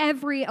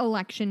every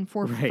election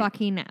for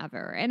fucking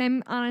ever. And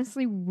I'm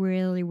honestly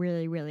really,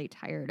 really, really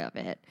tired of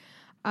it.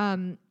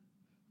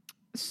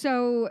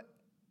 So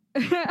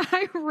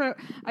I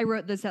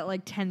wrote this at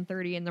like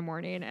 10:30 in the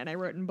morning, and I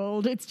wrote in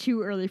bold, it's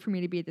too early for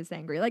me to be this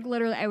angry. Like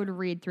literally I would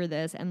read through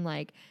this and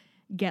like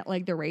get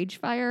like the rage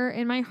fire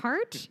in my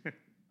heart.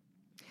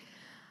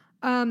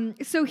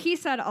 So he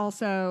said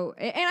also,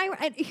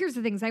 and here's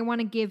the things I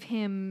want to give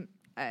him.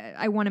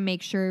 I want to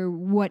make sure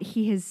what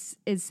he has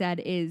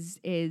said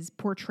is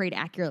portrayed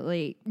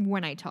accurately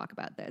when I talk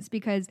about this,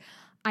 because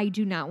I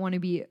do not want to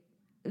be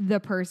the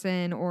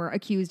person or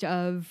accused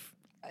of,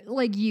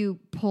 like, you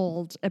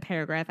pulled a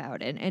paragraph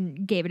out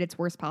and gave it its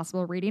worst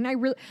possible reading.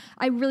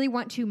 I really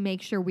want to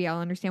make sure we all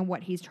understand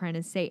what he's trying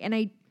to say, and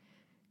I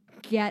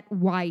get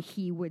why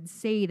he would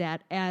say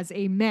that as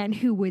a man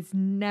who was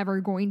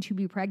never going to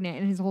be pregnant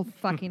in his whole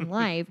fucking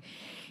life.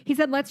 He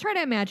said, let's try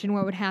to imagine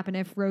what would happen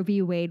if Roe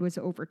v. Wade was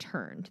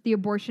overturned. The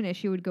abortion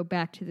issue would go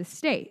back to the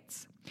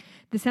states.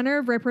 The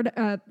Center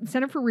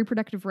for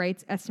Reproductive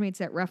Rights estimates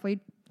that roughly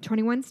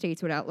 21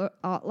 states would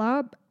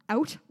outlaw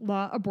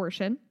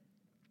abortion.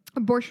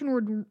 Abortion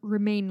would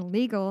remain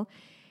legal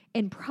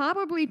in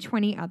probably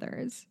 20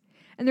 others.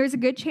 And there's a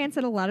good chance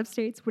that a lot of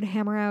states would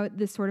hammer out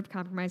this sort of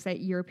compromise that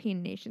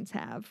European nations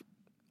have.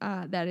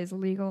 That is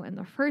legal in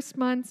the first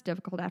months,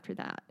 difficult after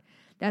that.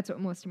 That's what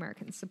most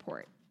Americans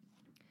support.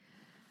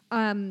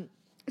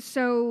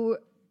 So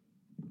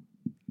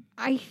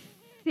I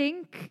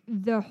think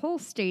the whole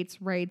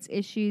states' rights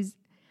issues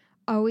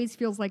always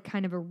feels like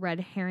kind of a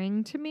red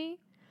herring to me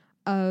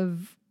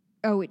of,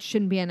 oh, it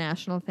shouldn't be a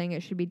national thing.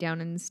 It should be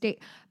down in the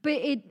state. But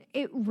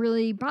it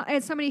really,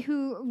 as somebody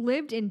who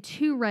lived in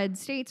 2 red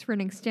states for an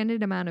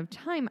extended amount of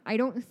time, I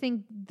don't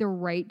think the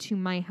right to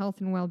my health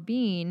and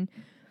well-being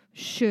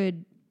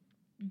should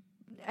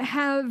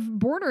have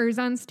borders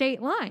on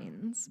state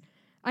lines.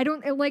 I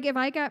don't, like, if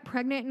I got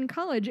pregnant in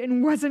college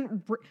and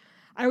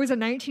I was a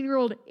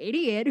 19-year-old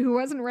idiot who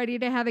wasn't ready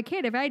to have a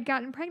kid. If I had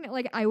gotten pregnant,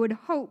 like, I would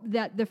hope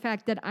that the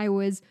fact that I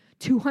was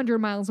 200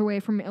 miles away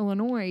from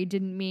Illinois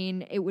didn't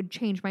mean it would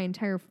change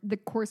the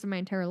course of my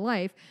entire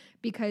life,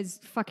 because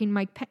fucking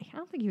Mike Pence, I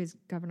don't think he was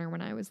governor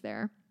when I was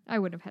there. I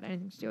wouldn't have had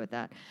anything to do with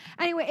that.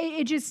 Anyway,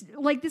 it just,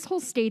 like, this whole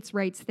states'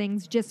 rights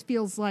things just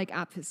feels like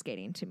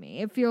obfuscating to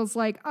me. It feels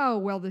like, oh,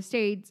 well, the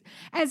states,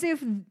 as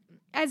if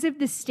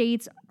the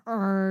states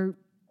are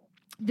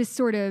this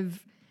sort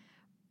of,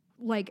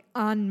 like,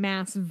 en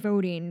masse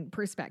voting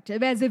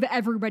perspective, as if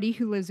everybody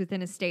who lives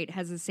within a state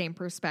has the same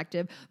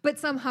perspective. But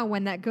somehow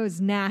when that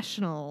goes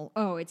national,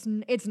 oh, it's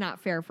not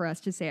fair for us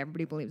to say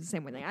everybody believes the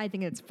same way. I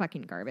think it's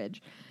fucking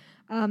garbage.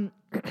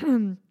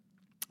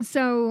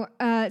 So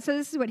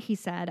this is what he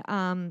said.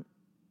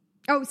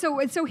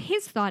 So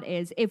his thought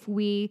is, if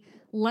we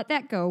let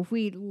that go, if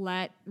we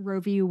let Roe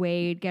v.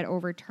 Wade get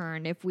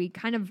overturned, if we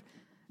kind of,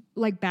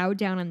 like, bow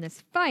down on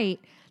this fight,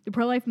 the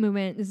pro-life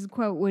movement, this is a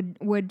quote,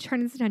 would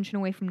turn its attention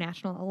away from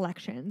national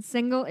elections.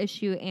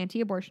 Single-issue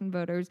anti-abortion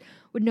voters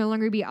would no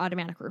longer be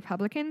automatic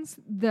Republicans.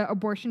 The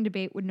abortion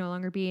debate would no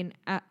longer be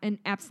an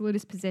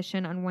absolutist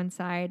position on one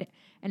side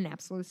and an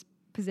absolutist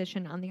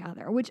position on the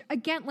other. Which,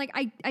 again, like,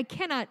 I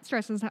cannot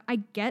stress this. I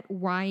get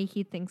why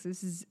he thinks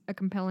this is a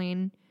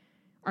compelling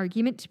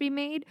argument to be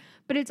made,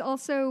 but it's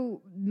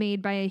also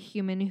made by a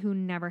human who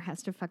never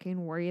has to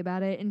fucking worry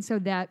about it, and so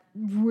that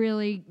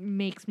really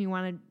makes me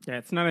want to. Yeah,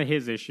 it's none of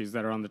his issues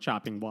that are on the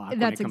chopping block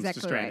when it comes to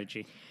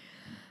strategy.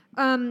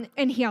 Right.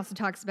 And he also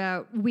talks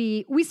about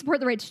we support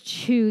the right to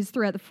choose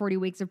throughout the 40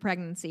 weeks of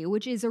pregnancy,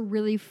 which is a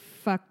really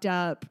fucked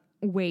up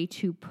way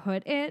to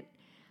put it.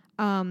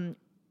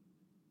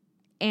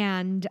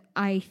 And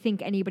I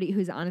think anybody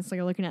who's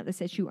honestly looking at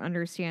this issue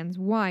understands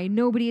why.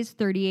 Nobody is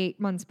 38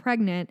 months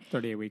pregnant.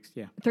 38 weeks,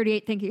 yeah.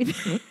 38, thank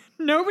you.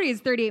 Nobody is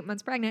 38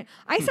 months pregnant.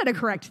 I said a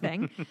correct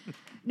thing.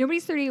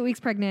 Nobody's 38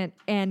 weeks pregnant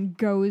and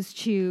goes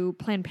to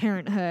Planned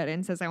Parenthood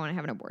and says, I want to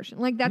have an abortion.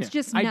 Like, that's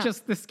just not...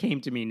 this came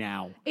to me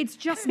now. It's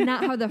just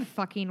not how the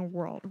fucking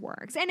world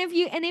works. And if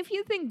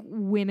you think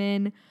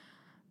women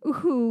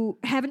who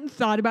haven't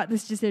thought about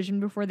this decision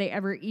before they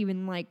ever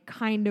even, like,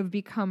 kind of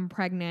become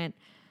pregnant...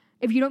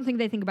 If you don't think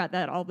they think about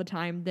that all the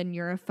time, then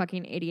you're a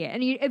fucking idiot.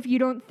 And if you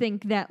don't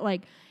think that,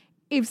 like,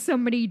 if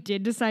somebody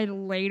did decide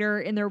later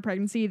in their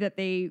pregnancy that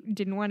they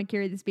didn't want to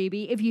carry this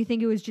baby, if you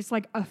think it was just,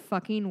 like, a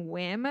fucking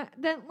whim,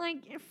 then,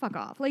 like, fuck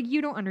off. Like,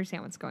 you don't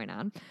understand what's going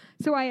on.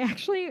 So I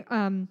actually,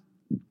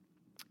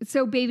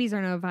 so babies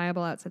are not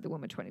viable outside the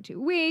womb at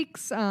 22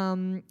 weeks.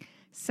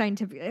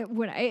 Scientific,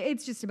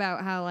 it's just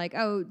about how, like,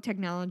 oh,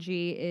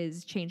 technology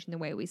is changing the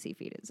way we see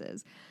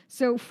fetuses.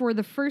 So for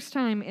the first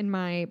time in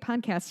my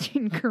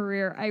podcasting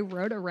career, I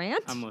wrote a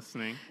rant. I'm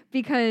listening.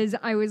 Because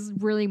I was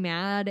really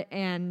mad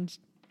and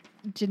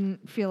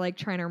didn't feel like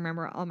trying to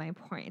remember all my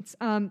points.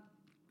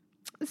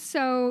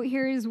 So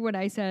here's what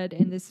I said,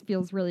 and this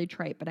feels really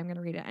trite, but I'm going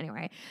to read it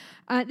anyway.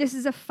 This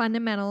is a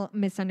fundamental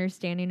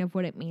misunderstanding of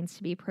what it means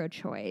to be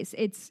pro-choice.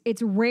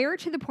 It's rare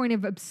to the point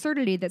of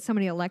absurdity that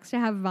somebody elects to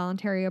have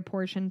voluntary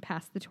abortion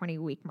past the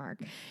 20-week mark.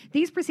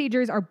 These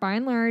procedures are by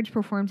and large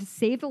performed to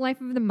save the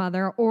life of the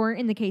mother, or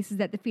in the cases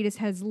that the fetus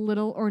has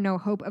little or no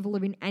hope of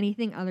living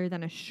anything other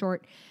than a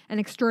short and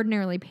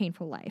extraordinarily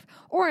painful life.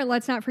 Or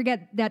let's not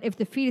forget that if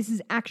the fetus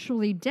is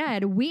actually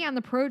dead, we on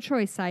the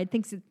pro-choice side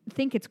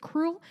think it's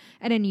cruel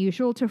and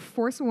unusual to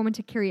force a woman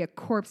to carry a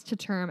corpse to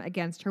term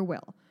against her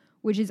will,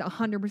 which is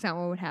 100%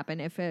 what would happen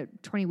if a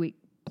 20-week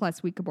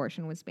plus week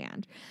abortion was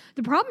banned.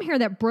 The problem here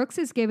that Brooks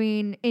is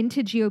giving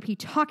into GOP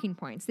talking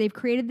points. They've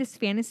created this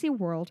fantasy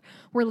world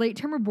where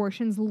late-term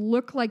abortions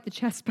look like the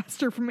chest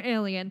buster from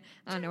Alien.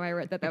 I know I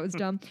wrote that. That was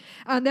dumb.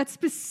 That's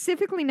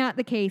specifically not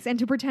the case. And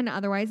to pretend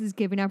otherwise is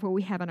giving up what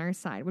we have on our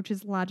side, which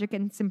is logic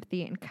and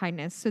sympathy and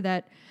kindness, so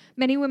that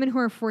many women who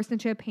are forced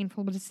into a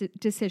painful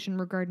decision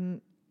regarding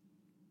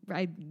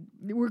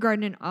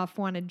an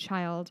off-wanted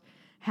child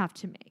have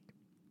to make.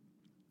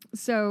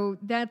 So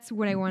that's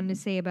what I wanted to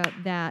say about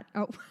that.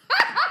 Oh.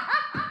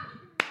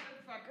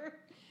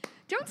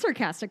 Don't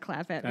sarcastic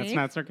clap at me. That's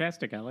not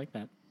sarcastic. I like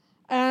that.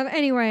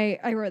 Anyway,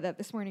 I wrote that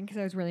this morning because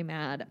I was really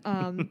mad.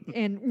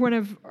 And one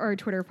of our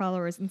Twitter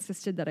followers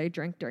insisted that I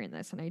drink during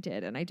this, and I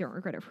did, and I don't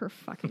regret it for a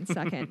fucking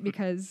second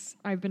because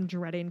I've been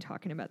dreading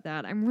talking about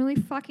that. I'm really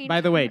fucking...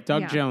 By the way,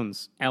 Doug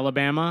Jones,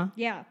 Alabama.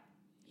 Yeah.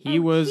 He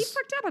was... He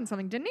fucked up on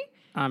something, didn't he?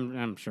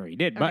 I'm sure he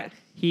did, Okay. but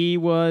he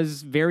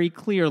was very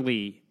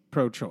clearly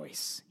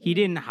pro-choice. He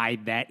didn't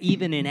hide that.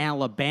 Even in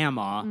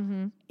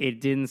Alabama, it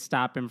didn't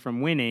stop him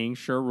from winning.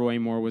 Sure, Roy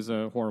Moore was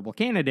a horrible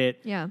candidate,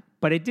 Yeah.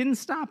 but it didn't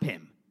stop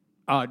him.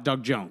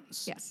 Doug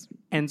Jones. Yes.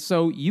 And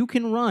so you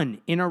can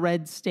run in a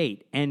red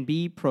state and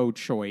be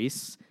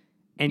pro-choice,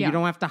 and you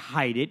don't have to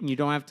hide it, and you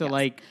don't have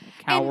to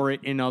cower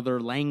it in other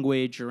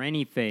language or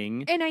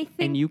anything. And I think...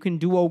 And you can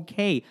do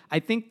okay. I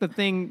think the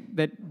thing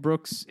that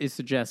Brooks is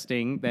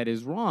suggesting that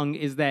is wrong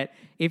is that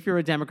if you're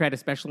a Democrat,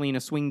 especially in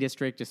a swing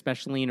district,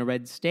 especially in a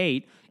red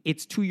state,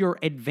 it's to your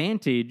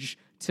advantage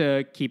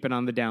to keep it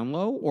on the down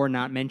low or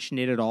not mention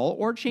it at all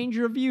or change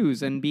your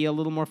views and be a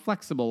little more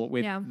flexible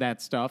with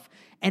that stuff.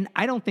 And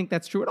I don't think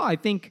that's true at all. I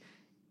think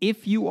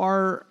if you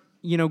are,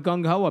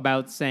 gung-ho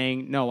about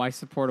saying, no, I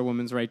support a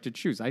woman's right to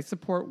choose, I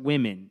support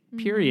women,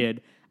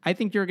 period, I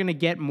think you're going to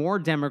get more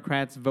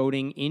Democrats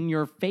voting in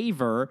your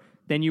favor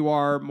than you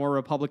are more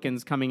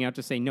Republicans coming out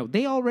to say, no,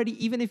 they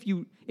already, even if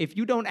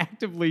you don't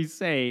actively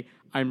say,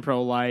 I'm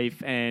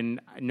pro-life and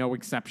no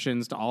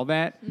exceptions to all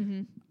that,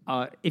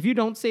 if you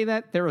don't say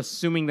that, they're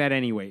assuming that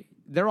anyway.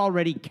 They're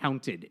already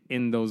counted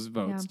in those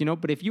votes,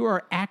 But if you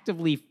are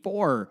actively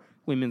for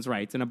women's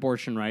rights and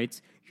abortion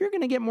rights, you're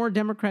going to get more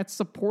Democrats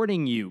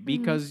supporting you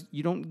because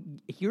you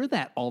don't hear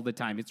that all the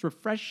time. It's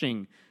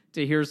refreshing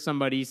to hear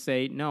somebody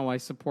say, no, I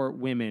support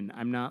women.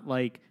 I'm not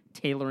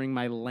tailoring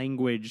my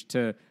language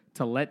to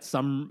let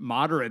some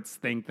moderates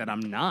think that I'm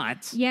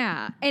not.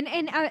 Yeah. And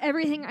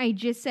everything I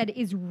just said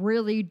is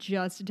really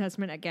just a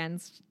testament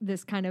against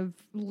this kind of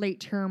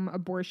late-term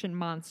abortion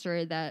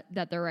monster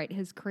that the right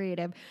has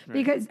created. Right.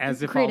 Because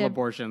as if all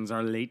abortions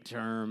are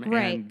late-term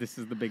and this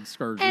is the big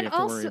scourge we have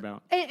to worry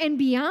about. And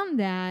beyond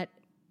that,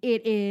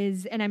 it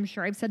is, and I'm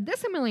sure I've said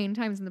this a million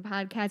times in the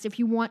podcast, if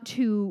you want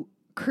to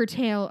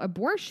curtail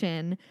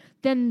abortion,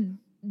 then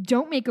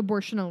don't make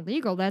abortion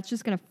illegal. That's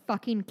just going to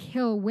fucking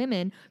kill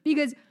women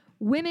because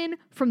women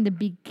from the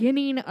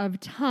beginning of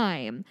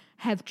time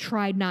have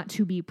tried not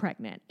to be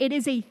pregnant. It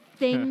is a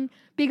thing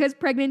because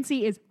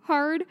pregnancy is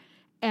hard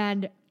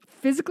and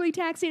physically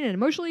taxing and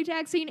emotionally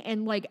taxing.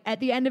 And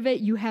at the end of it,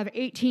 you have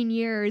 18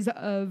 years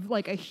of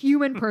a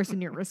human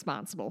person you're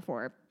responsible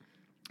for.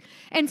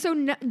 And so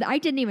I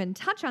didn't even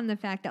touch on the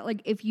fact that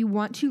if you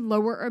want to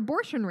lower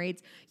abortion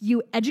rates,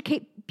 you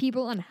educate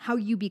people on how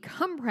you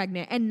become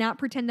pregnant and not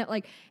pretend that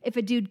if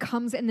a dude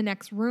comes in the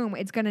next room,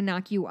 it's going to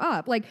knock you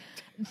up.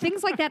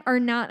 Things like that are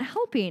not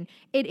helping.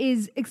 It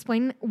is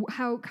explaining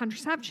how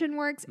contraception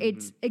works. Mm-hmm.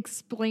 It's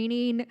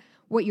explaining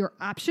what your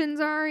options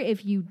are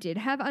if you did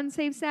have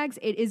unsafe sex.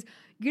 It is,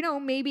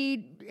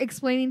 maybe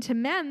explaining to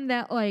men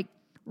that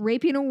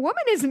raping a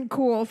woman isn't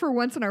cool for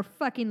once in our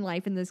fucking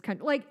life in this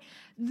country.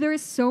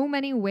 There's so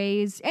many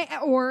ways,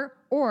 or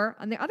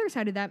on the other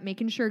side of that,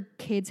 making sure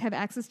kids have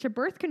access to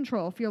birth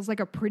control feels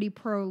like a pretty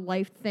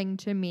pro-life thing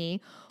to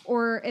me.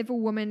 Or if a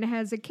woman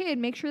has a kid,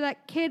 make sure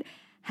that kid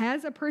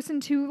has a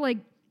person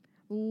to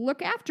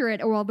look after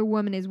it while the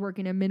woman is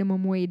working a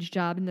minimum wage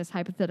job in this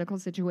hypothetical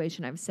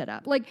situation I've set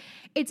up.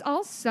 It's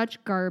all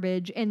such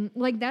garbage. And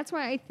that's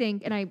why I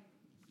think, and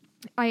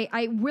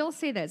I will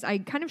say this, I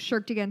kind of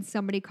shirked against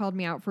somebody called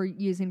me out for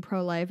using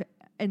pro-life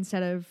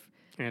instead of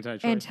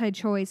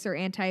anti-choice or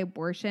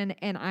anti-abortion.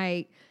 And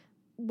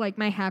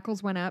my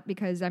hackles went up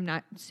because I'm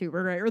not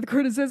super right with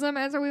criticism,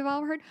 as we've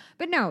all heard.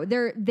 But no,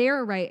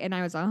 they're right, and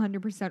I was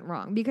 100%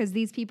 wrong because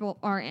these people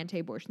are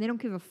anti-abortion. They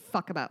don't give a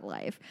fuck about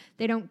life.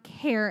 They don't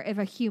care if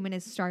a human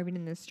is starving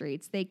in the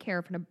streets. They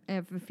care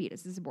if a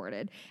fetus is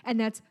aborted. And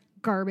that's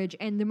garbage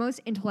and the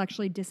most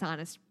intellectually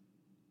dishonest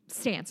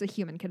stance a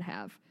human could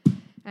have.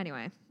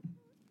 Anyway,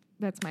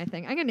 that's my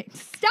thing. I'm going to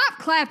stop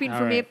clapping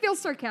for me. It feels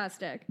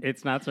sarcastic.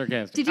 It's not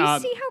sarcastic. Did you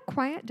see how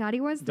quiet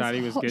Dottie was? Dottie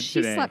was good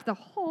she today. She slept the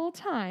whole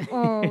time.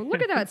 Oh, look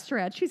at that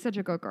stretch. She's such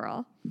a good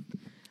girl.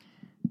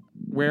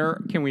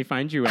 Where can we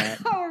find you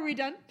at? Oh, are we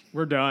done?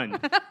 We're done.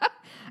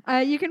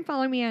 You can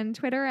follow me on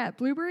Twitter at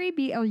Blueberry,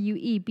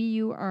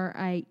 BLUEBURIE.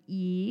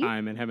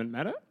 I'm at Heaven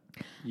Meta.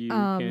 You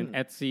can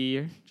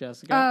Etsy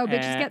Jessica. Oh,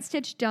 Bitches Get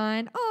Stitched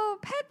Done. Oh,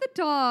 pet the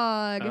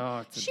dog. Oh,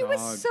 it's a she dog.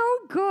 was so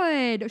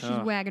good. She's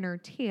wagging her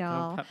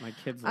tail. Don't pet my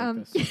kids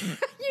like this.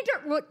 You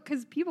don't,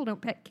 because people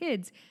don't pet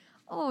kids.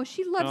 Oh,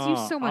 she loves you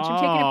so much. I'm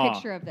taking a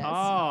picture of this.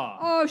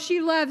 Oh, she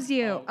loves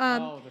you.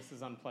 This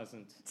is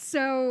unpleasant.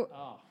 So,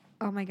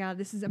 oh my God,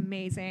 this is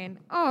amazing.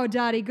 Oh,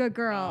 Dottie, good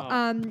girl.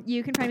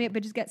 You can find me at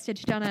Bitches Get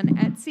Stitched Down on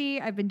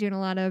Etsy. I've been doing a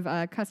lot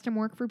of custom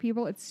work for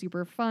people. It's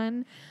super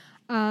fun.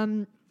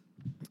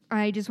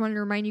 I just wanted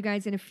to remind you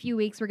guys, in a few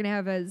weeks, we're going to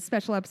have a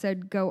special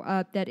episode go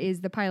up that is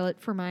the pilot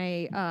for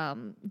my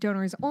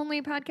Donors Only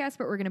podcast,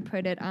 but we're going to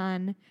put it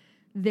on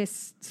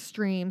this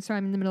stream. So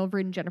I'm in the middle of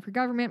reading Jennifer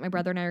Government. My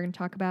brother and I are going to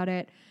talk about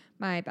it.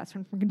 My best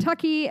friend from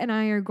Kentucky and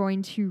I are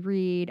going to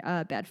read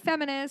Bad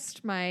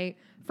Feminist. My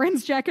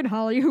friends Jack and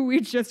Holly, who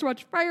we just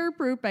watched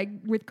Fireproof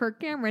with Kirk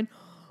Cameron,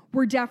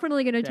 we're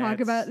definitely going to talk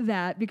about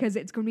that because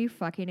it's going to be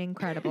fucking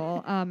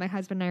incredible. My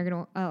husband and I are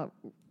going to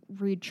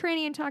read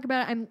Tranny and talk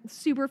about it. I'm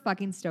super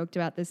fucking stoked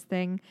about this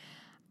thing.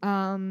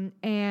 And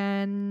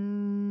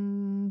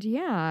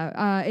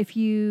yeah, if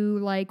you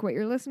like what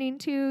you're listening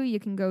to, you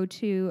can go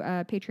to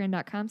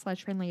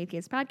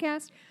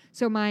patreon.com/friendlyatheist-podcast.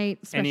 So my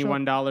any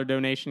 $1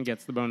 donation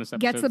gets the bonus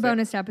episodes. Gets the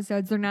bonus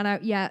episodes. They're not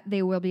out yet.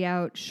 They will be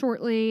out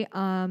shortly.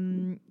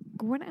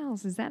 What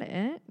else? Is that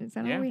it? Is that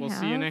all we have? Yeah, we'll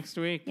see you next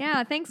week.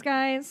 Yeah, thanks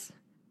guys.